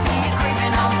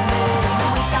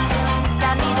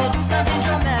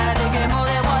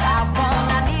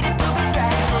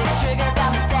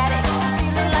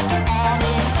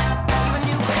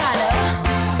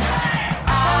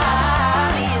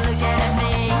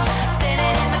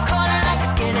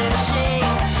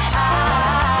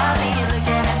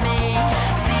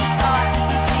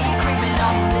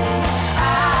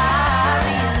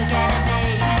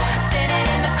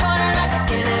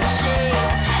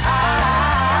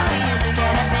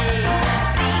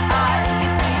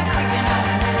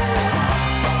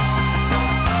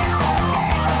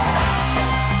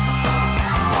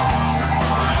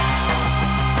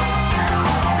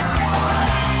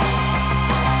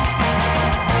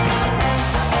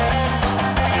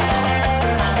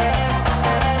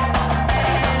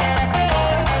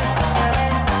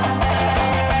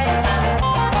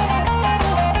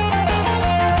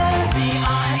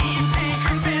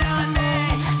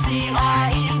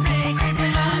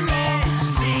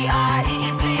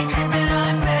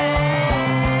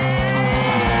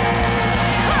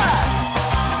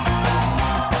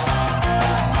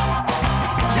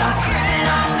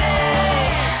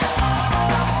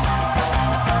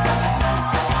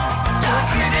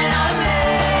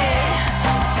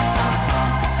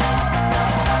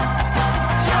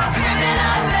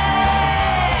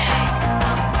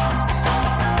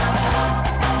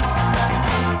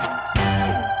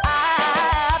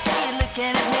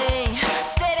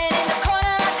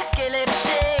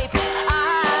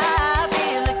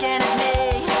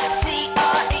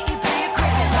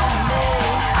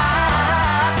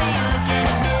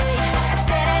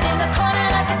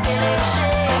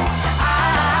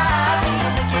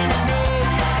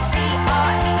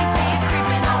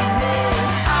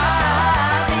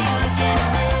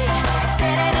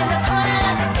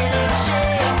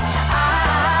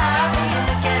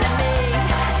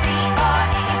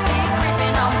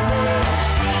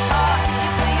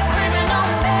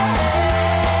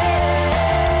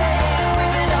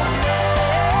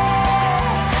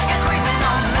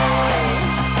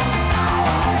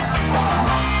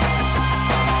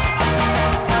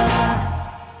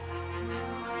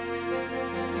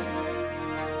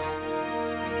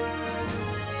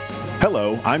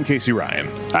Hello, I'm Casey Ryan,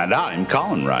 And I'm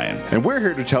Colin Ryan. and we're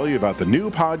here to tell you about the new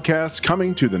podcast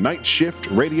coming to the Night Shift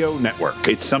Radio Network.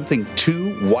 It's something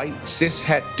two white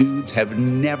cishet dudes have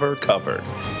never covered.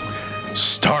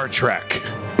 Star Trek.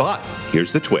 But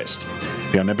here's the twist.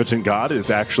 The omnipotent god is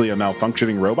actually a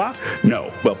malfunctioning robot?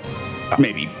 No, well,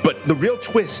 maybe. But the real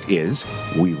twist is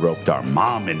we roped our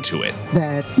mom into it.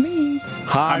 That's me.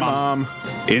 Hi, Mom.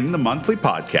 In the monthly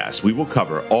podcast, we will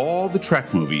cover all the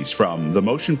Trek movies from the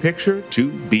motion picture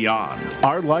to beyond.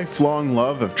 Our lifelong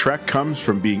love of Trek comes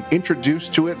from being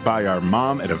introduced to it by our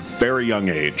mom at a very young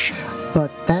age.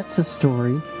 But that's a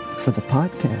story for the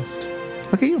podcast.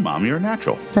 Look at you, Mom. You're a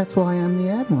natural. That's why I'm the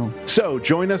Admiral. So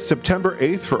join us September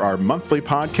 8th for our monthly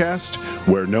podcast,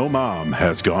 Where No Mom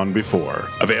Has Gone Before.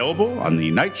 Available on the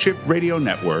Night Shift Radio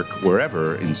Network,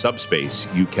 wherever in subspace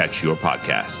you catch your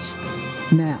podcasts.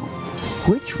 Now,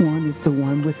 which one is the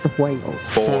one with the whales?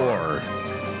 4.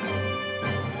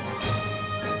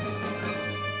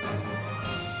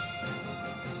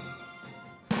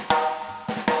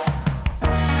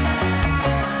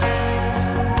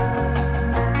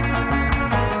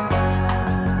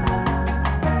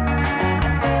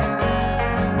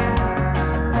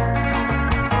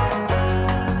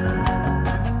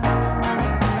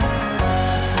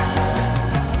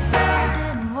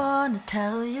 Didn't wanna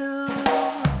tell you. I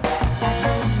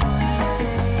didn't wanna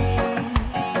say.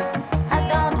 I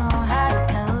don't know how to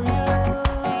tell you.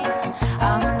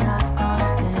 I'm not gonna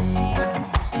stay.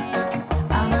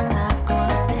 I'm not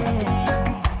gonna stay.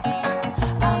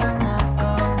 I'm not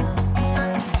gonna stay.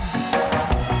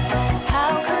 How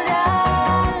could I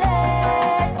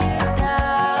let you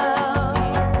down?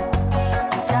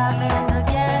 Time and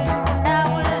again, when I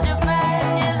was your friend,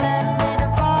 you left me to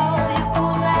fall. You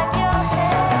pulled back your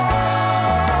head,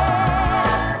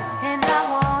 and I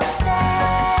won't stay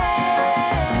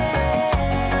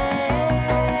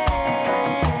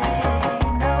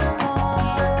no more.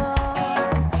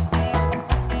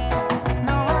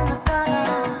 No, I'm not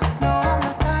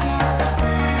gonna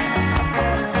stay.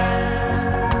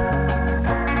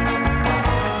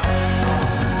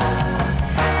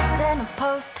 Send a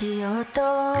post to your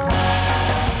door. I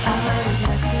wrote it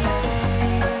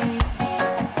yesterday,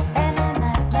 and in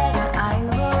that letter I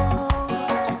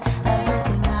wrote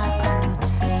everything I could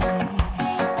say.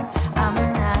 I'm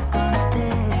not gonna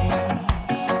stay.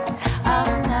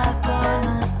 I'm not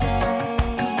gonna stay.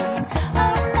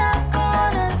 I'm not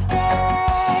gonna stay.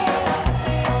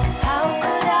 How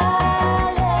could I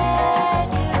let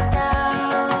you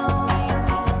down?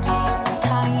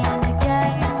 Time and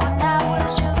again, when I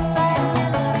was your friend, you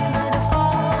left me to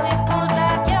fall. You pulled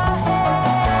back your head,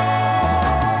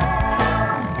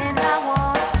 and I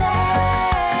won't stay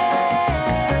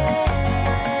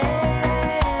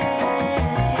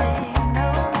no more. No,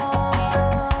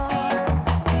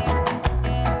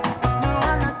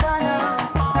 I'm not gonna stay no more. No,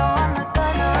 I'm not gonna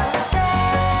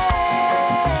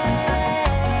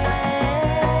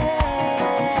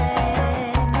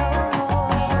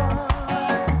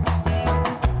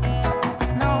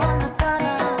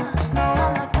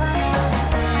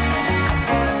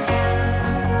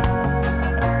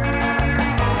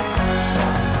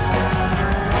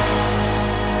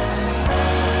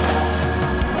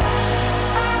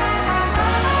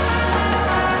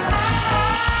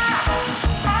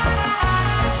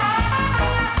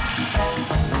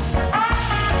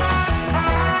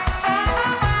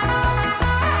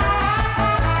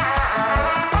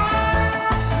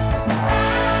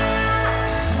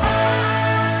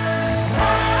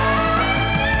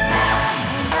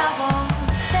And I won't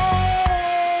stay no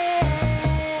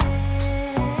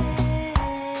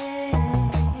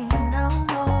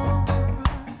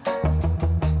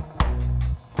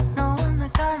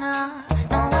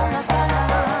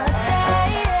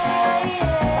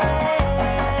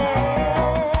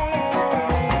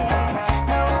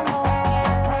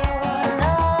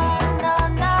more.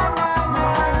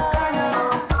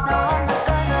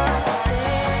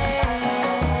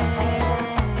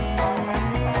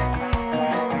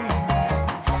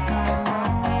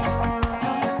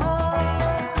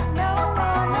 No, I'm not gonna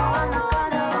stay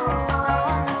no more.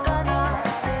 No, I'm not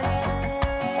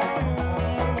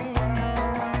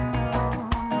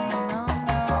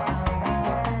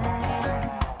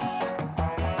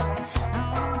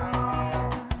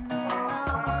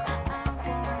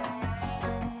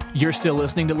You're still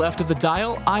listening to Left of the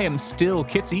Dial. I am still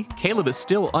Kitsy. Caleb is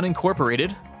still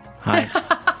unincorporated. Hi.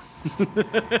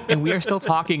 And we are still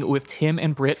talking with Tim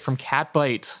and Britt from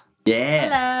Catbite.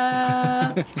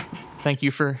 Yeah. Hello. Thank you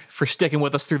for sticking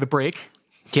with us through the break.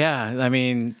 Yeah, I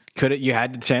mean, you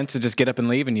had the chance to just get up and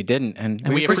leave, and you didn't, and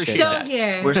we appreciate Still that.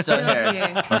 here. We're still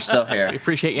here. We're still We here.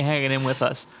 appreciate you hanging in with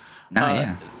us. No,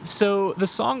 yeah. So the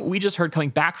song we just heard coming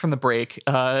back from the break is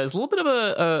a little bit of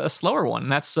a slower one.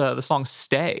 That's the song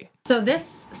 "Stay." So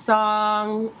this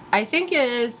song, I think,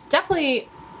 is definitely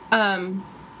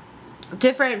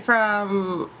different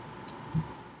from,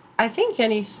 I think,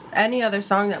 any other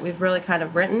song that we've really kind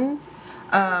of written.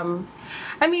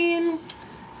 I mean,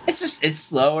 It's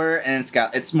slower and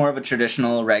it's more of a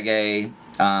traditional reggae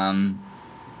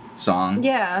song.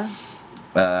 yeah.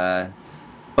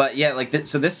 But yeah, like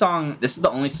so this song, this is the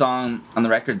only song on the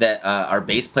record that our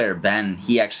bass player Ben,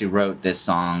 he actually wrote this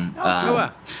song.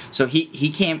 wow. So he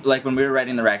came, like, when we were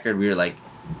writing the record, we were like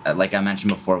I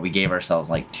mentioned before, we gave ourselves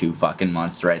like 2 fucking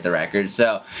months to write the record.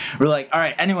 So we're like, all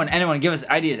right, anyone, give us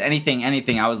ideas, anything.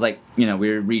 I was like, we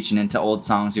were reaching into old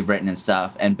songs we've written and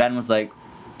stuff. And Ben was like,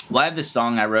 well, I have this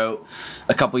song I wrote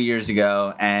a couple years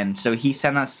ago. And so he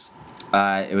sent us,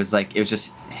 it was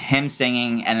just him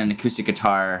singing and an acoustic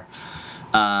guitar.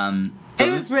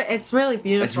 It's really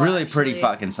beautiful. It's really pretty actually.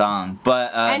 fucking song.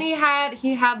 But And he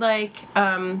had like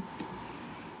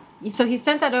so he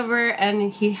sent that over,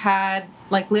 and he had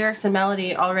like lyrics and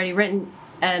melody already written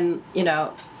and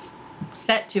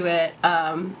set to it.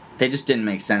 they just didn't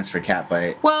make sense for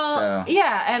Catbite. Well, so.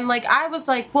 yeah, and like I was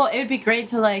like, well, it would be great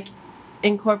to like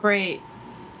incorporate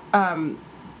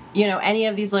any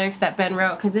of these lyrics that Ben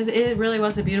wrote, because it really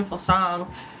was a beautiful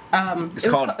song.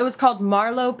 It was called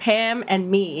Marlo, Pam, and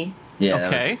Me. Yeah.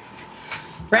 that Okay.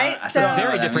 Right? I So saw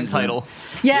Very that different means- title.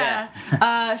 yeah.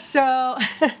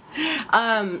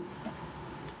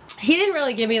 He didn't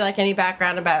really give me like any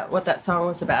background about what that song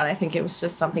was about. I think it was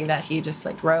just something that he just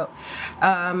like wrote.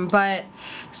 But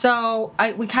so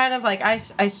we kind of like I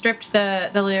stripped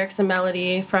the lyrics and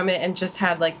melody from it and just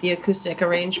had like the acoustic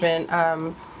arrangement.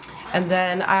 And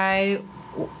then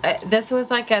this was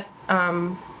like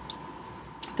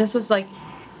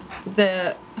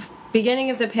the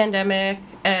beginning of the pandemic,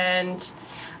 and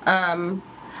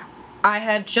I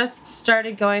had just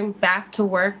started going back to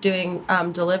work doing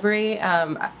delivery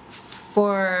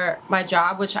for my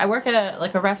job, which I work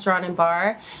at a restaurant and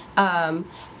bar, and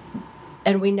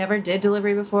we never did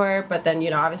delivery before. But then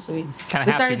obviously Kinda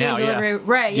we have started to doing now, yeah. delivery,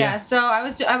 right? Yeah. Yeah. So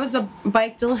I was a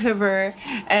bike deliverer,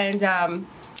 and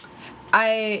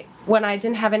when I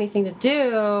didn't have anything to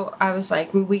do, I was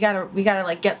like, we gotta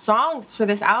like get songs for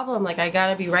this album. Like I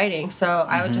gotta be writing. So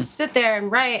I would just sit there and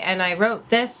write, and I wrote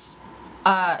this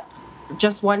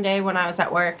just one day when I was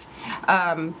at work.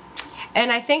 And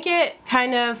I think it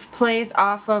kind of plays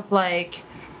off of like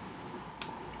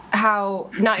how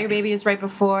Not Your Baby is right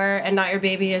before, and Not Your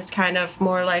Baby is kind of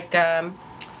more like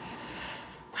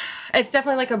it's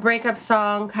definitely like a breakup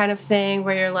song kind of thing,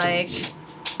 where you're like,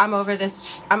 I'm over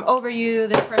you,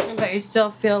 this person, but you still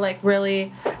feel like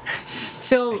really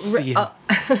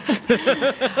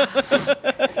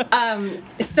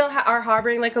are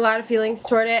harboring like a lot of feelings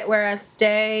toward it, whereas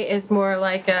Stay is more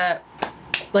like a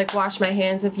wash my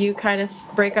hands of you kind of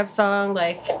breakup song,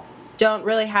 like don't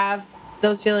really have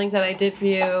those feelings that I did for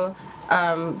you.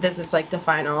 This is like the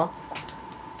final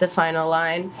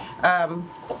line.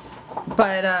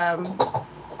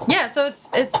 Yeah, so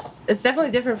it's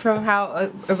definitely different from how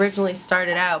it originally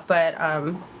started out, but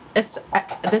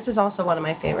this is also one of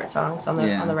my favorite songs on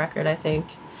the record, I think.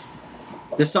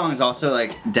 This song is also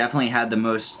like definitely had the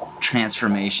most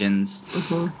transformations.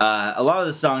 A lot of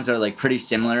the songs are like pretty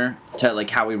similar to like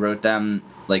how we wrote them.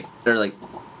 Like they're like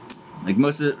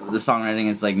most of the songwriting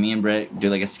is like me and Britt do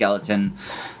like a skeleton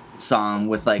song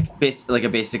with like a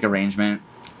basic arrangement.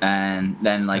 And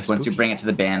then like once we bring it to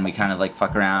the band, we kind of like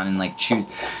fuck around and like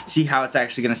see how it's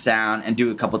actually gonna sound and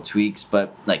do a couple tweaks.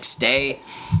 But like Stay,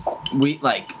 we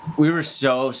were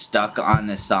so stuck on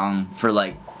this song for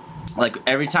like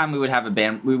every time we would have a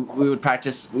band, we would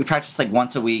practice like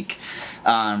once a week.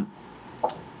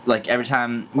 Like every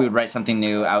time we would write something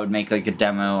new, I would make like a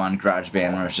demo on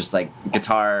GarageBand where it's just like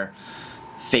guitar,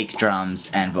 fake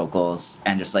drums, and vocals,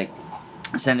 and just like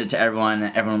send it to everyone,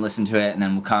 and everyone listen to it, and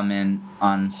then we'll come in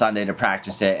on Sunday to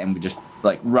practice it, and we just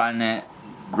like run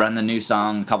the new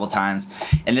song a couple times.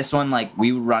 And this one, like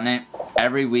we would run it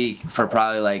every week for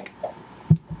probably like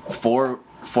 4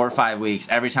 or 5 weeks.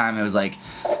 Every time it was like,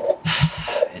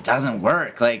 it doesn't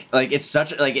work. Like it's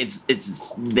such like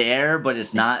it's there, but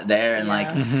it's not there, and like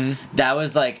that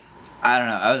was like, I don't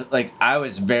know. I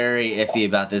was very iffy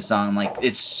about this song. I'm like,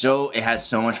 it has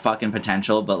so much fucking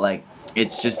potential, but like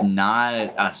it's just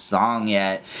not a song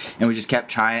yet. And we just kept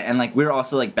trying, and like we were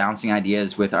also like bouncing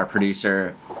ideas with our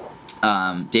producer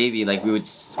Davey, like we would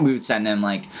send him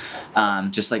like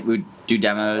just like we'd do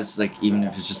demos, like even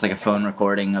if it's just like a phone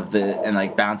recording of and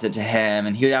like bounce it to him,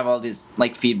 and he would have all these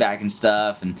like feedback and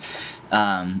stuff, and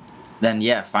then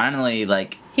yeah, finally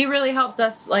like He really helped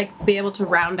us like be able to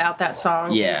round out that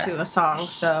song into a song.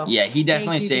 So yeah, he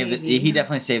definitely thank you, saved Davey. he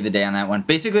definitely saved the day on that one.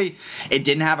 Basically, it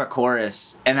didn't have a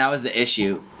chorus, and that was the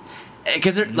issue.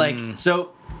 Because like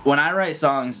so when I write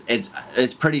songs, it's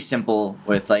pretty simple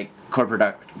with like chord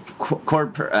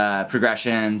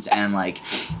progressions, and like,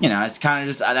 you know, it's kind of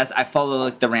just I follow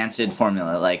like the Rancid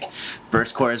formula, like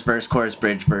verse chorus bridge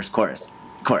verse chorus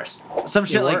some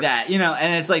shit like that, you know,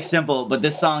 and it's like simple. But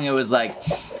this song, it was like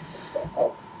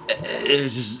it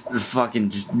was just fucking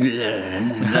just,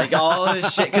 like all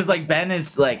this shit, because like Ben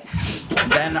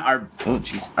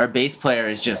our bass player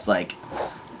is just like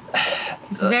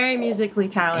He's very musically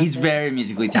talented. he's very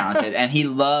musically talented, and he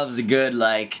loves a good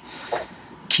like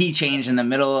key change in the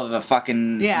middle of a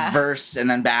fucking verse and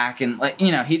then back, and like,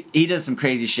 you know, he does some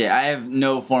crazy shit. I have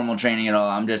no formal training at all.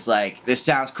 I'm just like, this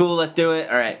sounds cool, let's do it.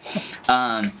 All right.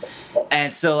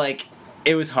 And so like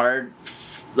it was hard.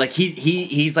 Like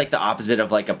he's like the opposite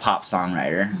of like a pop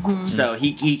songwriter. Mm-hmm. So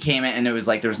he came in and it was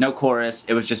like there was no chorus.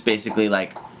 It was just basically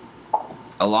like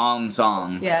a long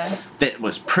song that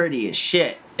was pretty as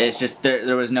shit. It's just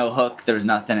there was no hook, there was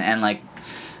nothing, and like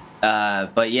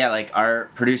but yeah, like our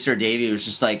producer Davey was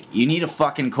just like, you need a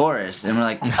fucking chorus, and we're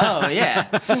like, oh yeah.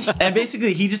 And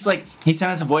basically he just like he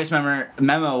sent us a voice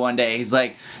memo one day. He's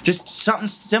like, just something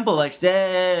simple like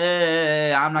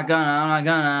stay, I'm not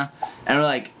gonna, and we're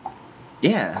like,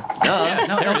 yeah,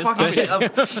 no fucking shit.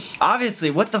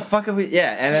 Obviously, what the fuck are we?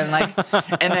 Yeah, and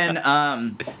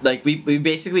then like we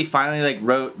basically finally like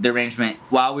wrote the arrangement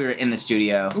while we were in the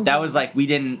studio. Mm-hmm. That was like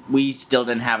we still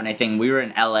didn't have anything. We were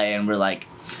in LA, and we're like,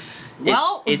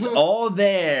 it's all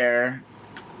there.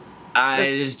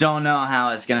 I just don't know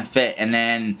how it's gonna fit. And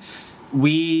then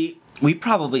we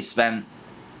probably spent.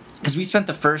 Because we spent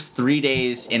the first 3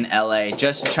 days in LA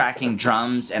just tracking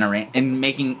drums and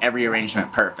making every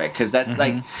arrangement perfect. Because that's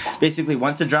like basically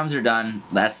once the drums are done,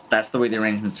 that's the way the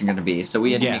arrangements are going to be. So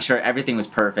we had to make sure everything was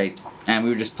perfect, and we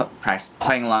were just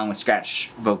playing along with scratch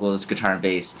vocals, guitar, and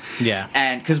bass. Yeah.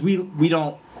 And because we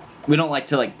don't like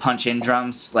to like punch in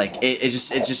drums, like it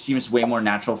just seems way more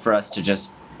natural for us to just.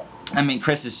 I mean,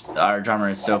 our drummer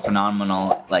is so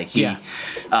phenomenal. Like he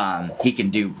can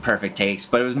do perfect takes,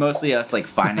 but it was mostly us like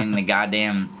finding the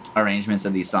goddamn arrangements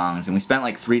of these songs, and we spent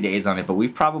like 3 days on it. But we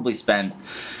probably spent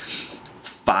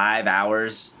 5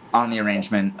 hours on the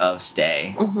arrangement of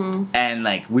 "Stay," and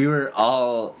like we were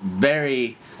all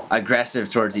very aggressive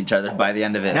towards each other by the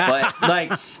end of it. But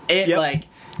like like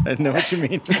I know what you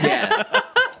mean. Yeah.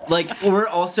 Like we're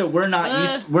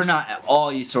not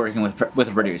all used to working with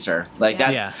a producer. Like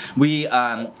that's we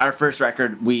our first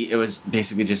record it was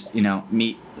basically just, you know,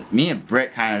 me and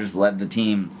Britt kind of just led the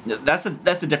team. That's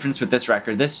the difference with this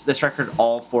record. This record,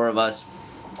 all four of us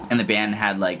in the band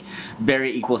had like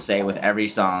very equal say with every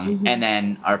song, and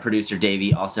then our producer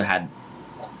Davey also had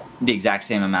the exact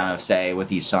same amount of say with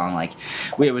each song. Like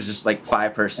it was just like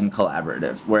 5-person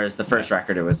collaborative, whereas the first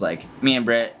record it was like me and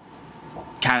Britt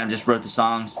kind of just wrote the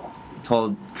songs,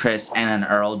 told Chris and then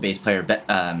our old bass player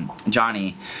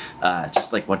Johnny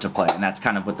just like what to play, and that's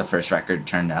kind of what the first record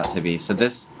turned out to be. So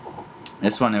this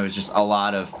one, it was just a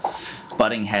lot of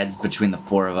butting heads between the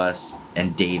four of us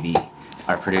and Davey,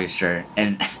 our producer,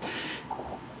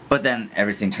 but then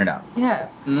everything turned out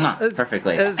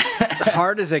perfectly. As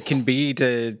hard as it can be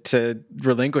to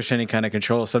relinquish any kind of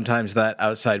control, sometimes that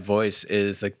outside voice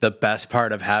is like the best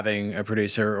part of having a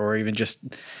producer, or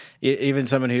even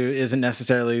someone who isn't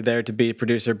necessarily there to be a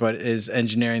producer but is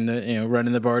engineering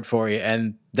running the board for you,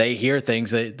 and they hear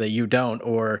things that you don't,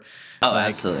 or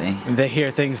absolutely, they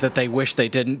hear things that they wish they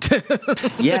didn't.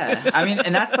 Yeah, I mean,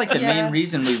 and that's like the main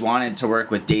reason we wanted to work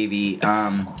with Davey.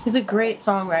 He's a great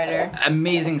songwriter,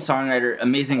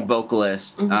 amazing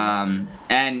vocalist,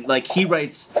 and like he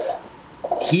writes.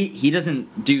 He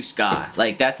doesn't do ska.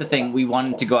 Like that's the thing. We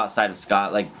wanted to go outside of ska.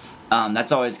 Like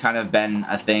that's always kind of been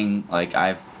a thing. Like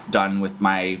I've done with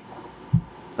my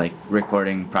like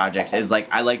recording projects, is like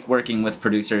I like working with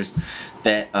producers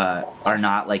that are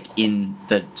not like in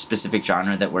the specific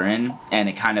genre that we're in, and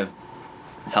it kind of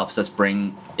helps us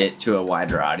bring it to a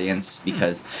wider audience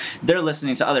because they're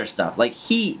listening to other stuff. Like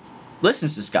he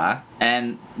listens to ska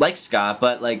and likes ska,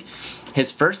 but like his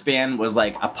first band was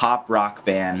like a pop rock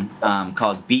band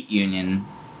called Beat Union.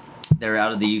 They're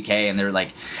out of the UK, and they're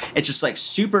like, it's just like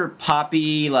super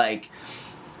poppy, like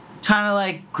kind of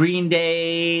like Green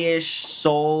Day-ish,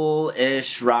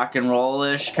 soul-ish, rock and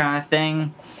roll-ish kind of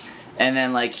thing. And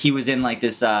then like he was in like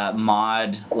this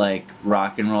mod like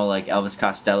rock and roll like Elvis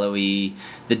Costello-y,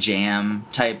 The Jam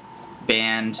type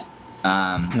band.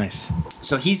 Nice.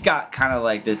 So he's got kind of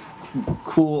like this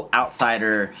cool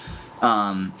outsider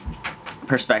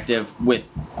perspective with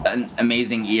an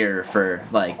amazing ear for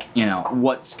like, you know,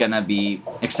 what's gonna be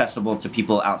accessible to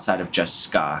people outside of just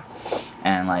ska.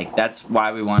 And like that's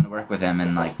why we wanted to work with him,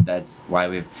 and like that's why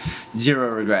we've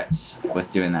zero regrets with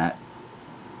doing that.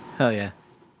 Hell yeah.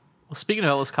 Well, speaking of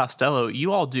Elvis Costello,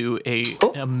 you all do an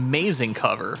amazing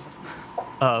cover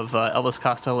of Elvis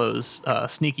Costello's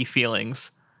Sneaky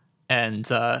Feelings. And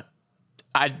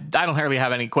I don't hardly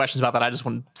have any questions about that. I just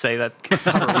want to say that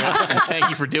cover rips, and thank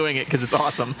you for doing it because it's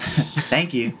awesome.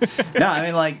 Thank you. No, I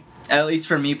mean, like, at least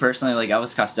for me personally, like,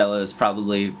 Elvis Costello is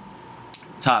probably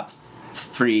top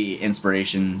 3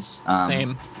 inspirations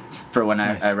Same. for when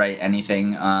I write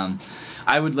anything.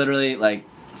 I would literally, like,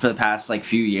 for the past, like,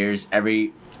 few years,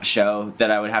 every show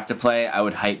that I would have to play, I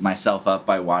would hype myself up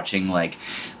by watching, like,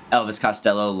 Elvis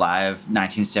Costello live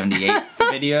 1978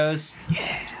 videos.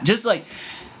 Yeah. Just, like,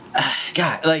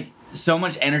 God, like, so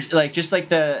much energy, like, just,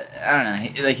 like, I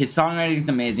don't know, like, his songwriting is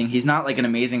amazing. He's not, like, an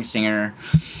amazing singer.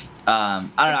 I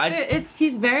don't know.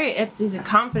 He's a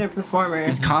confident performer.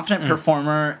 He's a confident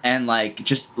performer, and like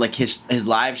just like his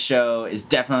live show is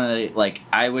definitely like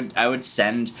I would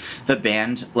send the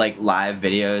band like live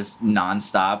videos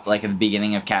nonstop, like at the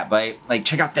beginning of Catbite. Like,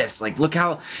 check out this. Like, look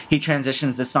how he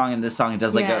transitions this song into this song. It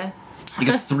does like a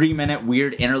 3-minute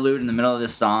weird interlude in the middle of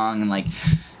this song, and like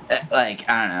I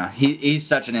don't know. He's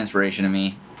such an inspiration to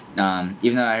me.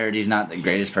 Even though I heard he's not the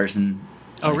greatest person.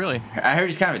 Oh, really? I heard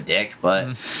he's kind of a dick,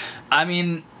 but I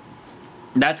mean,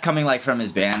 that's coming like from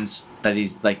his bands that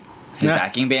he's like his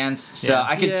backing bands. So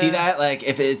I could see that, like,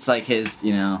 if it's like his,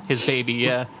 you know, his baby,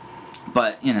 yeah.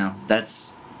 But you know,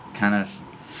 that's kind of,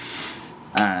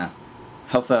 I don't know.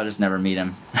 Hopefully, I'll just never meet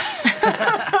him.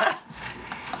 I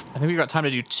think we've got time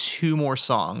to do 2 more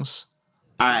songs.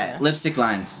 All right, Lipstick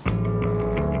Lines.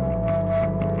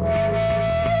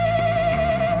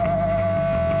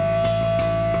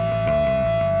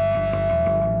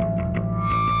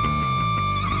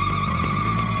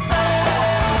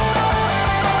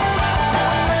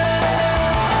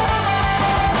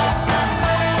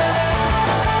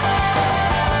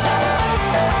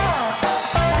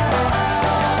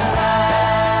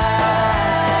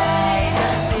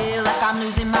 Feel like I'm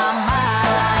losing my mind.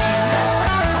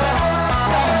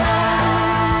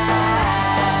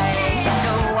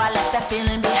 No, I left that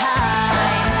feeling behind.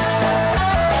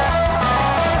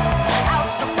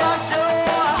 Out the front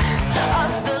door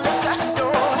of the liquor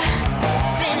store,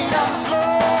 spinning on the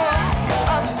floor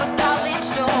of a college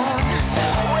dorm.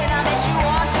 When I met you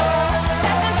on tour,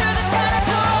 passing through the town of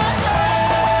Toronto.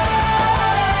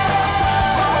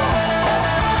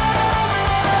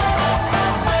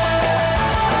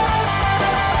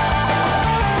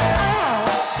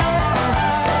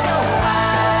 So why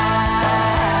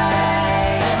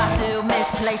am I still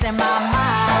misplacing my mind?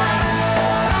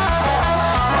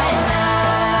 When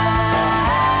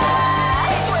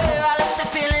I swear I left the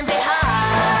feeling behind.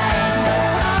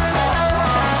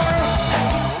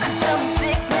 You could tell me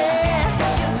sickness,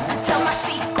 you could tell my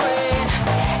secrets,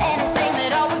 anything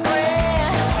that I'll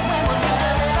regret. When will you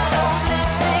deliver those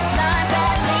lipstick lines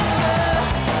that linger?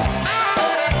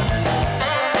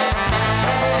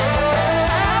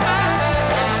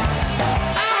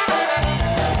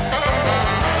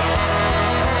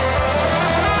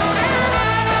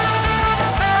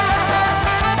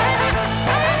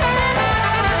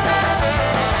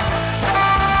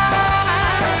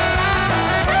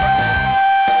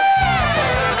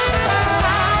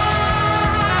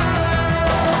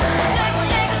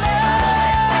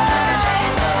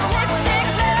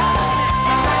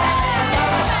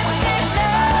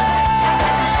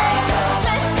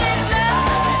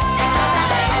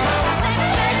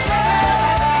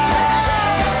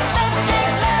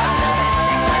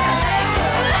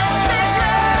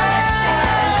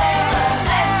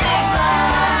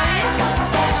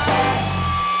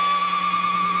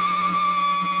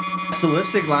 So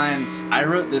Lipstick Lines, I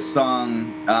wrote this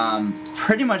song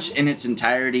pretty much in its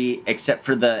entirety except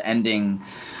for the ending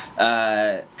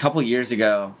a couple years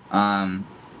ago, and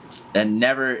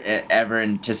never ever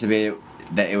anticipated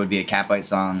that it would be a Catbite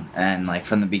song. And like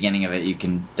from the beginning of it, you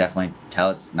can definitely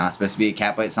tell it's not supposed to be a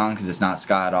Catbite song because it's not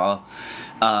ska at all.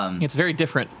 It's very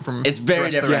different from It's very the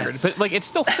rest of the different. record, but like it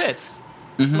still fits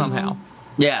somehow.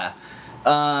 Yeah.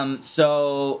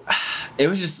 So it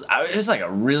was like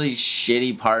a really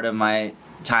shitty part of my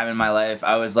time in my life.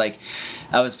 I was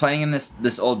playing in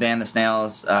this old band, The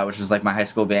Snails, which was like my high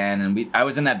school band, and I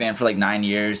was in that band for like 9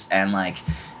 years, and like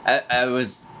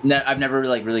I've never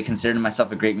like really considered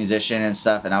myself a great musician and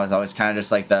stuff, and I was always kind of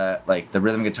just like the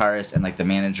rhythm guitarist and like the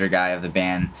manager guy of the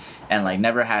band, and like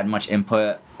never had much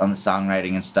input on the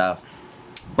songwriting and stuff.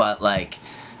 But like,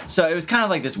 so it was kind of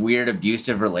like this weird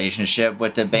abusive relationship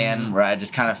with the band where I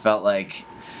just kind of felt like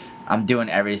I'm doing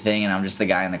everything and I'm just the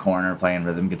guy in the corner playing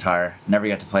rhythm guitar. Never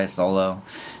got to play a solo.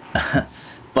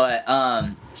 But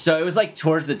so it was like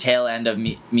towards the tail end of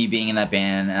me being in that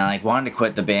band, and I like wanted to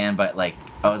quit the band, but like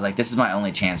I was like, this is my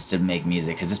only chance to make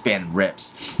music because this band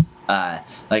rips. Like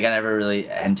I never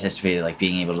really anticipated like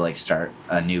being able to like start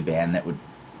a new band that would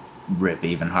rip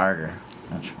even harder,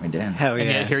 which we did. Hell yeah.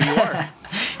 And yet here you are.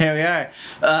 Here we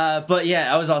are. But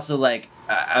yeah, I was also like,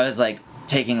 I was like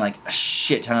taking like a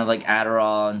shit ton of like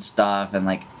Adderall and stuff, and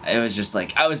like it was just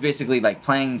like I was basically like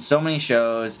playing so many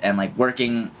shows and like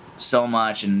working so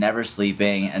much and never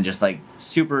sleeping and just like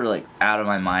super like out of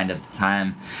my mind at the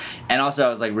time. And also I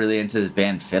was like really into this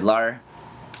band Fiddler,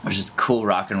 which is a cool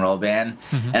rock and roll band.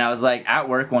 And I was like at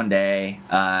work one day,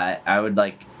 I would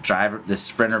like drive this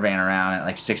Sprinter van around at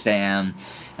like 6 a.m.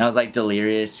 and I was like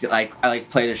delirious. Like I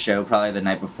like played a show probably the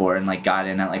night before and like got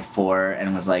in at like 4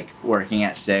 and was like working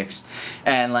at 6,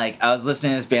 and like I was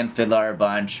listening to this band Fiddler a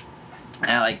bunch,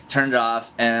 and I like turned it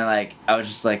off, and like I was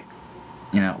just like,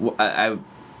 you know, I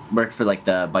worked for like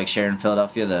the bike share in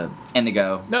Philadelphia, the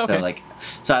Indigo. Oh, okay. So like,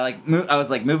 so I like I was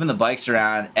like moving the bikes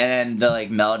around, and the like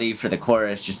melody for the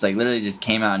chorus just like literally just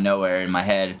came out of nowhere in my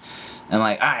head. And I'm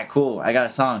like, all right, cool, I got a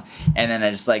song. And then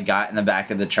I just like got in the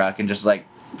back of the truck and just like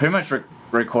pretty much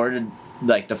recorded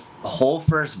like the whole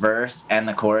first verse and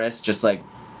the chorus just like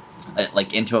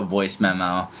into a voice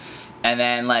memo, and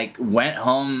then like went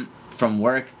home from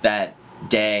work that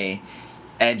day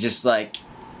and just like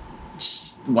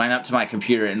went up to my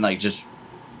computer and like just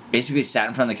basically sat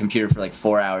in front of the computer for like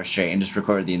 4 hours straight and just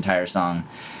recorded the entire song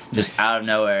just out of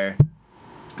nowhere,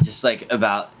 just like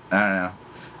about, I don't know,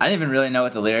 I didn't even really know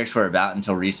what the lyrics were about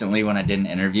until recently when I did an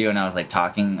interview and I was like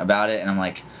talking about it, and I'm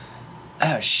like,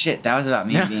 oh shit, that was about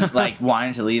me being like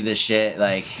wanting to leave this shit,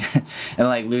 like and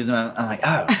like losing my, I'm like,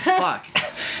 oh fuck.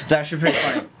 It's actually pretty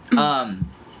funny.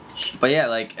 But yeah,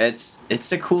 like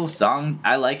it's a cool song.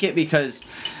 I like it because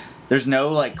there's no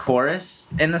like chorus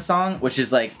in the song, which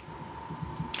is like,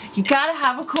 You gotta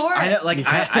have a chorus. I know, like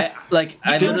I like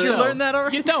I Didn't you literally- learn that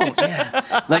already? You don't.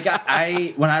 Yeah. Like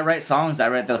I when I write songs, I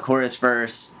write the chorus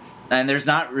first, and there's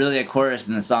not really a chorus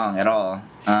in the song at all.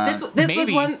 This was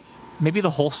maybe. one. Maybe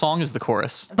the whole song is the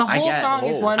chorus. The I whole guess. song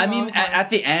is one. I mean, long at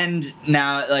the end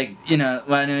now, like, you know,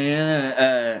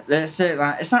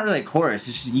 it's not really a chorus.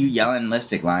 It's just you yelling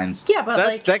lipstick lines. yeah, but That,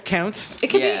 like that counts. it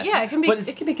could be. Yeah, it can be. But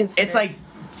It could be considered. It's like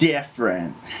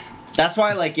different. That's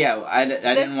why, like, yeah, I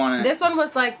didn't want to. This one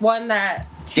was like one that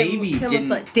Davey Tim was didn't-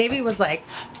 like. Davey was like,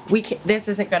 this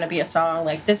isn't gonna be a song.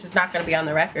 Like, this is not gonna be on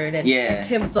the record. And, Yeah. and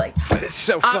Tim was like, It's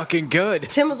so fucking good.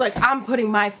 Tim was like, I'm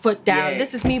putting my foot down. Yeah.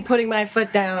 This is me putting my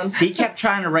foot down. He kept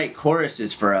trying to write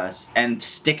choruses for us and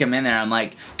stick them in there. I'm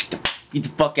like, get the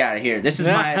fuck out of here. This is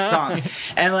my song.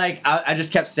 And like I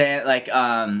just kept saying like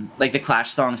the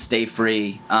Clash song "Stay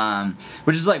Free,"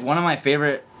 which is like one of my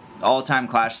favorite all-time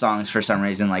Clash songs for some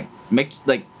reason. Like Mick,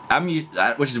 like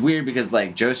which is weird because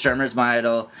like Joe Strummer's my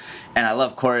idol, and I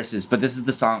love choruses. But this is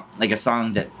the song, like a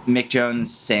song that Mick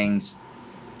Jones sings.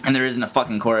 And there isn't a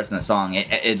fucking chorus in the song.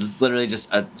 It's literally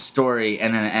just a story,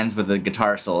 and then it ends with a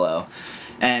guitar solo.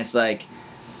 And it's like,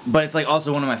 but it's like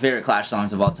also one of my favorite Clash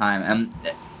songs of all time. And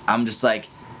I'm just like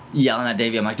yelling at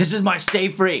Davey. I'm like, this is my "Stay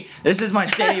Free. This is my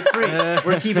 "Stay Free."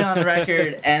 We're keeping it on the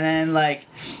record. And then like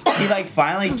he like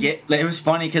finally it was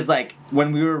funny because like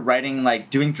when we were writing,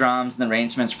 like doing drums and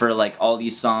arrangements for like all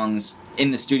these songs in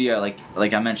the studio,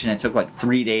 like I mentioned, it took like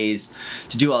 3 days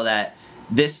to do all that.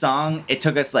 This song, it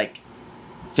took us like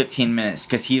 15 minutes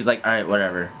because he's like, all right,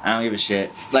 whatever, I don't give a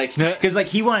shit, like, because like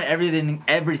he wanted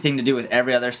everything to do with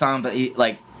every other song, but he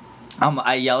like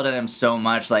I yelled at him so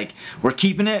much, like, we're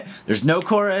keeping it, there's no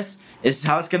chorus, this is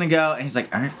how it's gonna go, and he's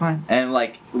like, all right, fine, and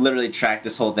like literally tracked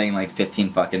this whole thing like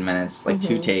 15 fucking minutes, like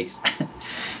 2 takes.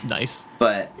 Nice.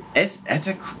 But it's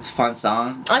a fun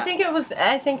song. I think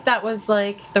that was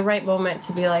like the right moment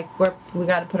to be like, we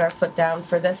got to put our foot down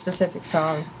for this specific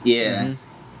song. Yeah.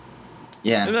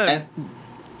 Yeah. And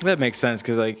That makes sense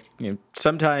because, like, you know,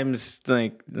 sometimes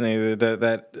like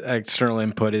that external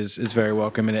input is very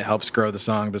welcome and it helps grow the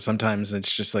song. But sometimes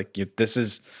it's just like this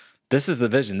is the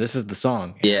vision, this is the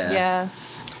song. yeah. Yeah.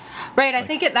 Right. I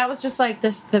think that was just like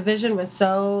this. The vision was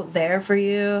so there for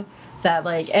you that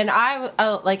like, and I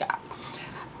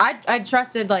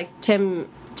trusted like Tim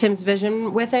Tim's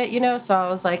vision with it, you know. So I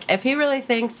was like, if he really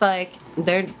thinks like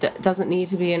there doesn't need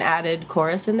to be an added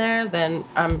chorus in there, then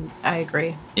I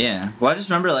agree. Yeah. Well, I just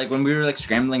remember like when we were like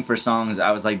scrambling for songs,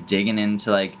 I was like digging into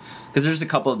like, because there's a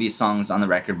couple of these songs on the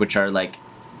record which are like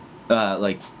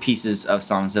pieces of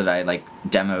songs that I like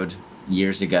demoed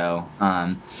years ago.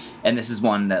 And this is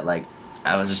one that like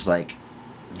I was just like,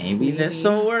 maybe this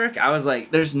will work. I was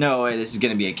like, there's no way this is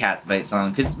gonna be a Catbite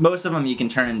song, because most of them you can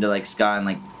turn into like ska and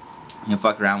like, you know,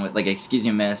 fuck around with. Like Excuse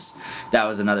Me Miss, that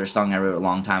was another song I wrote a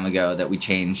long time ago that we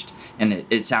changed, and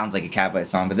it sounds like a Catbite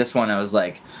song. But this one I was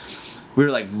like, we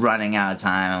were like running out of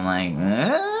time. I'm like,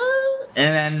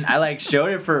 and then I like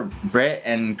showed it for Britt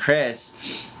and Chris.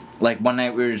 Like one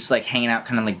night we were just like hanging out,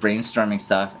 kind of like brainstorming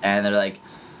stuff, and they're like,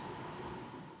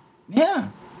 yeah.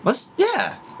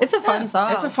 It's a fun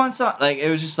song. It's a fun song. Like, it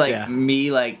was just like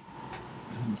me, like,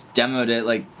 demoed it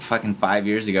like fucking 5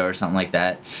 years ago or something like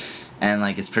that. And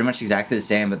like, it's pretty much exactly the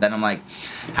same. But then I'm like,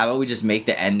 how about we just make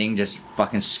the ending just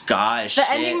fucking ska as shit?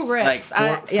 The ending rips.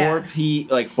 Like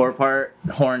 4-part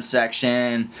horn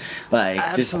section. Like,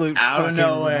 Absolute just out of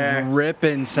nowhere.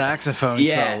 Ripping saxophone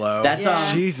solo.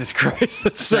 That's Jesus Christ.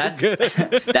 That's so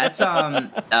good. That's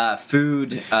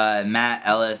Food, Matt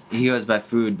Ellis. He goes by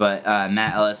Food, but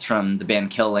Matt Ellis from the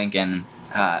band Kill Lincoln,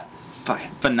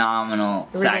 fucking phenomenal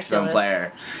saxophone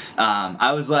player.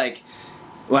 I was like,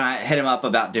 when I hit him up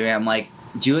about doing it, I'm like,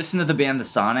 do you listen to the band The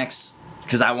Sonics?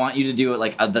 Because I want you to do it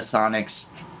like The Sonics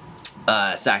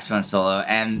saxophone solo.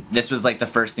 And this was like the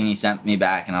first thing he sent me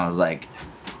back, and I was like,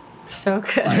 so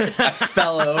good. I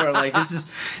fell over. Like, this is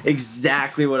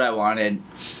exactly what I wanted.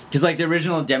 Because like the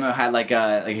original demo had like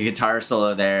a guitar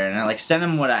solo there, and I like sent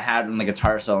him what I had on the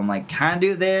guitar solo. I'm like, kind of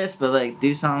do this, but like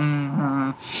do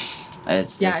something.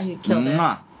 He killed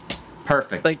it.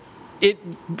 Perfect. Like,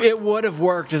 it would have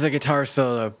worked as a guitar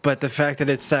solo, but the fact that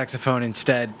it's saxophone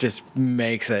instead just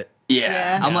makes it.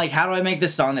 Yeah. I'm like, how do I make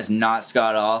this song that's not ska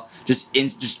at all? Just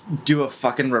do a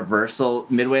fucking reversal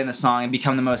midway in the song and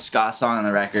become the most ska song on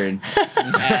the record.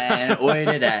 And we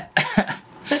did that.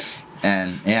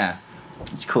 And yeah,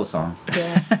 it's a cool song.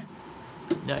 Yeah.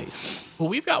 Nice. Well,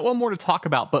 we've got one more to talk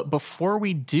about, but before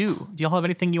we do y'all have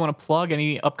anything you want to plug?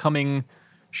 Any upcoming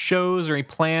shows or any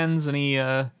plans?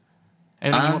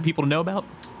 Anything you want people to know about?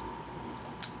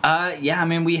 Yeah, I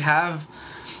mean, we have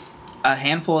a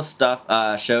handful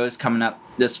of shows coming up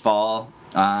this fall.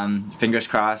 Fingers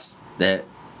crossed that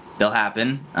they'll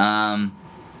happen.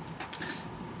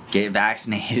 Get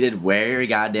vaccinated, wear your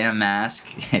goddamn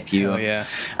mask if you. Oh yeah.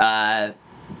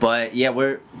 But yeah,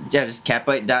 just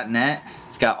catbite.net.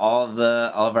 It's got all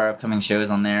of our upcoming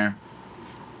shows on there.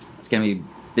 It's gonna be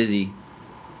busy.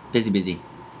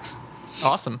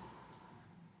 Awesome.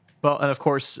 Well, and of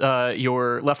course,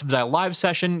 your Left of the Dial live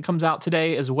session comes out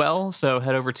today as well. So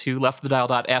head over to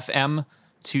leftofthedial.fm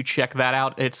to check that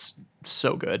out. It's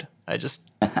so good. It's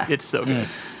so good.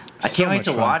 I can't wait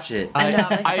to watch it. I know,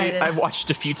 I'm excited. I've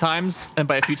watched a few times, and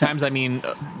by a few times, I mean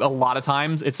a lot of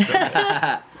times. It's so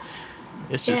good.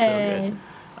 It's just so good.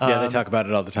 Yeah, they talk about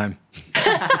it all the time.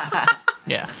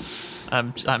 Yeah.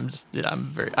 I've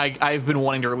been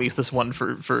wanting to release this one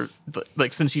for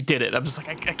like since you did it. I'm just like,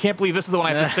 I can't believe this is the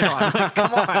one I have to sit on. Like,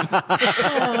 come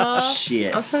on.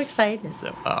 Shit. I'm so excited.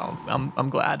 So, I'm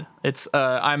glad.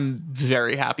 I'm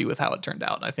very happy with how it turned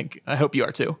out. I hope you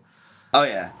are too. Oh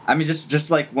yeah. I mean,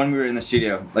 just like when we were in the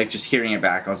studio, like just hearing it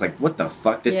back, I was like, what the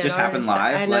fuck? This just happened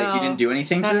live? Like, you didn't do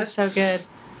anything to this? So good.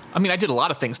 I mean, I did a lot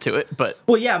of things to it, but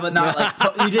Well, yeah, but not like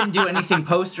you didn't do anything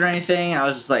post or anything. I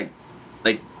was just like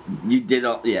you did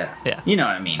all, yeah. You know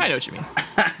what I mean? I know what you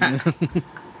mean.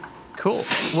 Cool.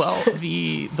 Well,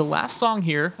 the last song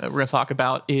here we're gonna talk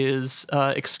about is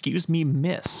 "Excuse Me,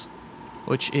 Miss,"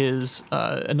 which is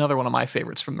another one of my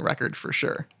favorites from the record for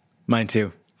sure. Mine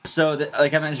too. So,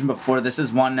 like I mentioned before, this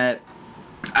is one that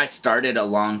I started a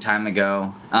long time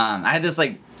ago. I had this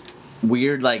like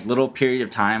weird like little period of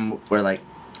time where like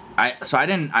I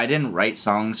didn't write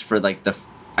songs for like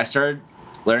I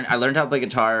learned how to play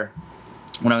guitar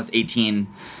when I was 18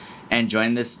 and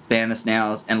joined this band, The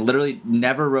Snails, and literally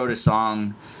never wrote a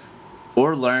song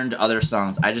or learned other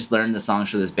songs. I just learned the songs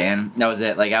for this band. That was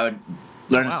it. Like, I would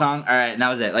learn a song, all right, and that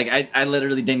was it. Like, I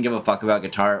literally didn't give a fuck about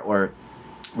guitar or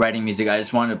writing music. I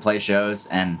just wanted to play shows,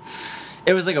 and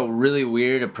it was like a really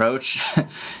weird approach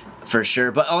for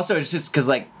sure. But also it's just because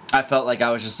like I felt like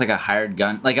I was just like a hired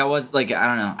gun. Like I was like, I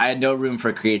don't know. I had no room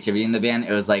for creativity in the band.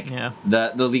 It was like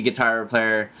the lead guitar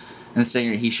player and the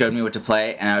singer, he showed me what to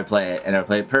play, and I would play it, and I would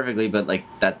play it perfectly. But like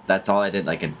that's all I did.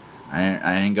 Like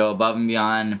I didn't go above and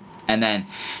beyond. And then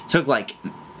it took like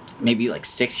maybe like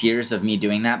 6 years of me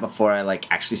doing that before I like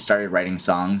actually started writing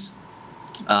songs.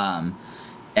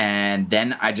 and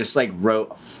then I just like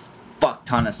wrote a fuck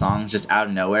ton of songs just out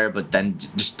of nowhere, but then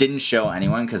just didn't show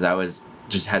anyone because I was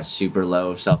just had super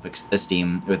low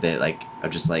self-esteem with it. Like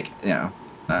I'm just like, you know,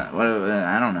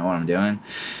 I don't know what I'm doing.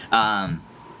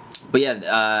 But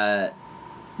yeah,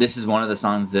 this is one of the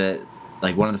songs that,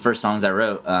 like, one of the first songs I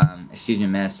wrote. Excuse Me,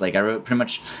 Miss. Like, I wrote pretty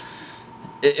much.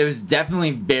 It was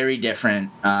definitely very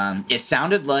different. It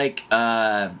sounded like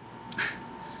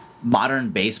Modern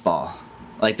Baseball,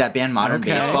 like that band Modern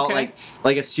Baseball, like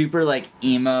a super like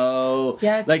emo.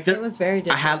 Yeah, like it was very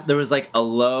different. There was like a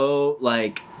low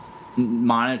like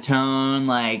monotone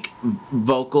like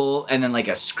vocal and then like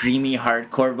a screamy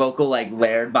hardcore vocal like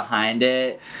layered behind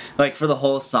it like for the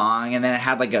whole song, and then it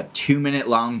had like a 2-minute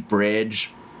long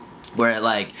bridge where it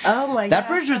like that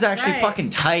bridge was actually fucking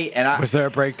tight. And was there a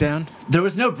breakdown? There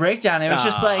was no breakdown. It was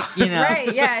just like, you know,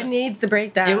 right? Yeah, it needs the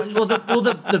breakdown.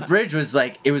 The bridge was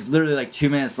like, it was literally like 2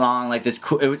 minutes long. Like this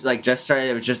cool. It was like just started.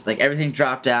 It was just like everything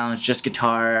dropped down. It was just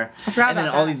guitar, and then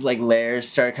all these like layers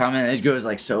started coming. And it goes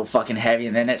like so fucking heavy,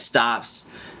 and then it stops,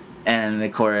 and the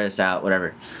chorus out,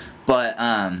 whatever. But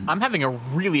I'm having a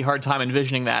really hard time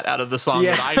envisioning that out of the song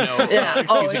that I know.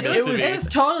 It was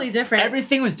totally different.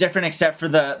 Everything was different except for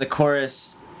the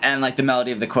chorus and like the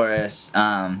melody of the chorus.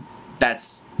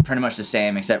 That's pretty much the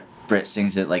same, except Britt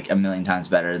sings it like a million times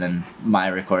better than my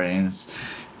recordings.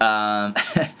 But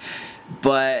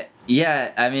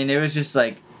yeah, I mean, it was just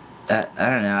like, I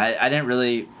don't know. I didn't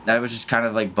really. I was just kind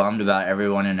of like bummed about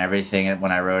everyone and everything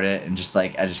when I wrote it, and just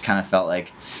like I just kind of felt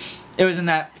like it was in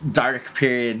that dark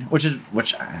period, which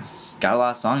I got a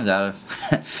lot of songs out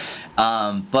of.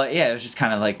 But yeah, it was just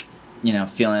kind of like, you know,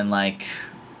 feeling like,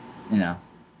 you know,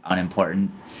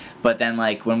 unimportant. But then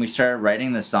like when we started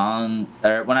writing the song,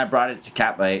 or when I brought it to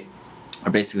Catbite,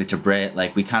 or basically to Britt,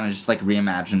 like we kind of just like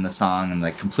reimagined the song and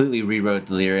like completely rewrote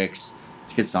the lyrics.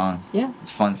 It's a good song. Yeah. It's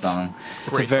a fun song.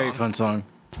 It's a very fun song.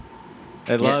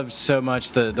 I loved so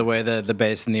much the way the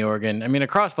bass and the organ. I mean,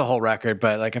 across the whole record,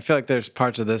 but like I feel like there's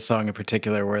parts of this song in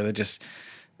particular where they just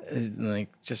like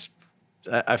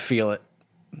I feel it.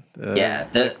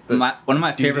 One of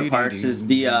my favorite parts is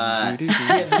the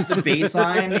bass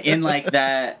line in like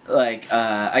that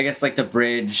I guess like the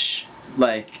bridge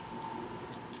like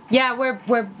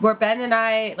where Ben and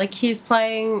I like he's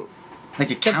playing like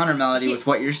a counter melody with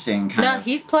what you're singing.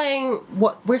 He's playing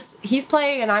he's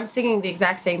playing and I'm singing the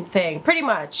exact same thing, pretty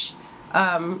much.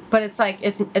 But it's like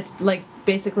it's like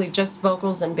basically just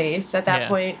vocals and bass at that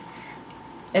point.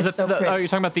 It's so pretty. Oh, you're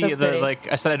talking about the like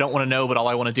I said I don't want to know, but all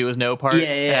I want to do is know part.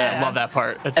 Yeah. I love that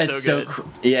part. It's so good.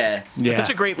 Yeah. It's such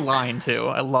a great line too.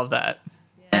 I love that.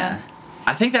 Yeah.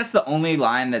 I think that's the only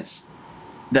line that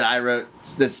I wrote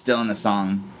that's still in the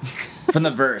song. From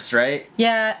the verse, right?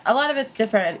 Yeah, a lot of it's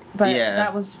different, but Yeah.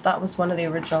 that was one of the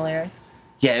original lyrics.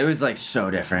 Yeah, it was like so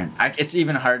different. It's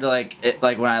even hard to like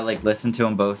when I like listen to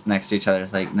them both next to each other.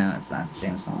 It's like, no, it's not the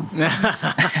same song.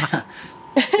 Yeah,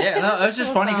 no, it was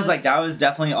just funny because like that was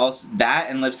definitely also that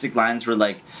and Lipstick Lines were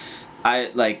like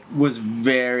I like was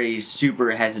very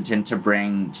super hesitant to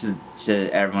bring to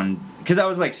everyone because I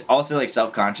was like also like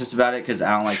self-conscious about it because I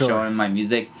don't like showing my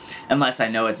music unless I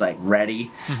know it's like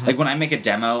ready. Mm-hmm. Like when I make a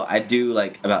demo, I do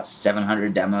like about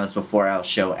 700 demos before I'll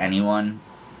show anyone.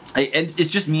 It's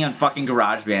just me on fucking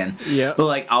GarageBand. Yeah. But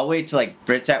like I'll wait till like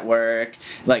Britt's at work.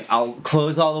 Like I'll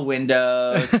close all the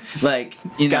windows. Like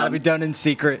you know, gotta be done in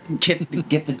secret. Get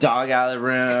the dog out of the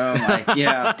room. Like you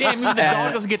know. Damn, even the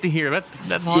dog doesn't get to hear.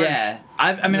 That's hard. Yeah.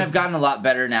 I've gotten a lot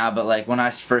better now, but like when I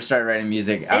first started writing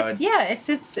music,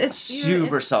 it's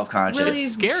super self-conscious. Really,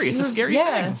 it's scary. It's a scary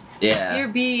thing. Yeah.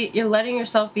 You're letting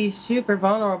yourself be super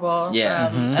vulnerable.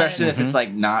 Yeah. Especially if it's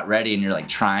like not ready and you're like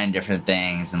trying different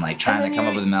things and like trying to come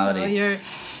up with a melody. You know,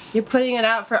 you're putting it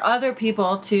out for other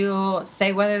people to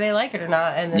say whether they like it or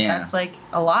not, and that's like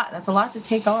a lot. That's a lot to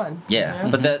take on. Yeah.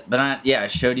 You know? I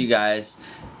showed you guys.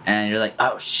 And you're like,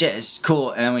 oh shit, it's cool.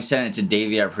 And then we sent it to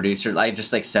Davey, our producer. Like,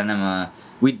 just like sent him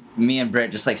me and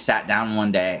Britt just like sat down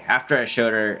one day after I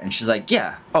showed her, and she's like,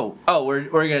 yeah, we're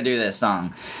gonna do this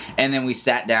song. And then we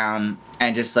sat down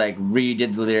and just like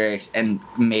redid the lyrics and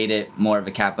made it more of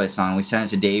a Catboy song. We sent it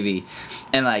to Davey,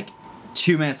 and like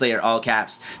 2 minutes later, all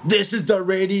caps, this is the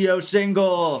radio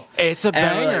single. It's a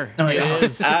banger.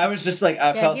 I was just like,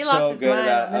 I felt so good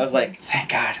about it. I was like,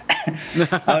 thank God.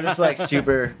 I was just like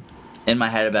super in my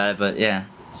head about it, but yeah,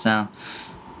 so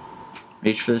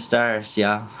reach for the stars,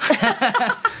 y'all.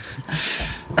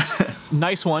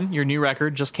 Nice One, your new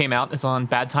record just came out. It's on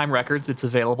Bad Time Records. It's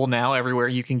available now everywhere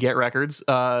you can get records.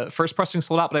 First pressing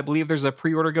sold out, but I believe there's a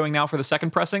pre-order going now for the second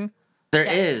pressing.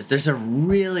 There's a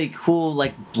really cool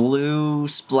like blue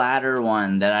splatter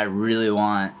one that I really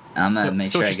want. I'm gonna make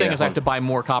so sure what I you're get saying a is I have hold- to buy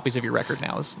more copies of your record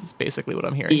now. Is basically what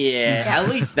I'm hearing. Yeah, at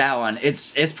least that one.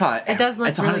 It's probably It does look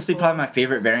It's really honestly cool. probably my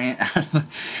favorite variant.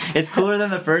 It's cooler than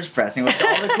the first pressing. Which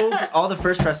all the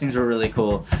first pressings were really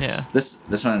cool. Yeah. This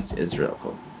one is real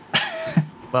cool.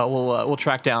 Well, we'll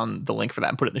track down the link for that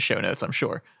and put it in the show notes, I'm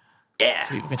sure. Yeah.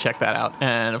 So people can check that out.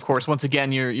 And of course, once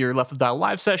again, your Left of the Dial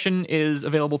live session is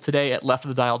available today at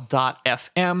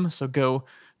leftofthedial.fm. So go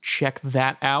check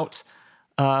that out.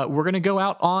 We're going to go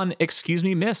out on Excuse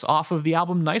Me Miss off of the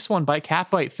album Nice One by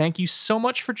Catbite. Thank you so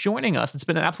much for joining us. It's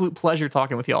been an absolute pleasure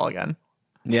talking with y'all again.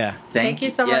 Yeah. Thank you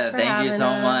so much for thank you having so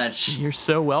us. much. You're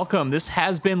so welcome. This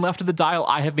has been Left of the Dial.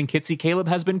 I have been Kitsy. Caleb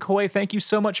has been Koi. Thank you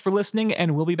so much for listening,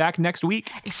 and we'll be back next week.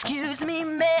 Excuse me,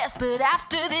 miss, but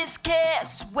after this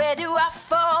kiss, where do I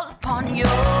fall upon your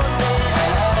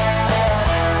list?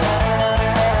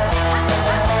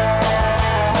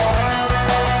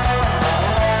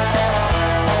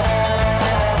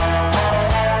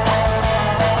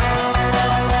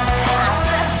 I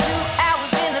slept 2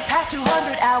 hours in the past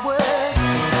 200 hours.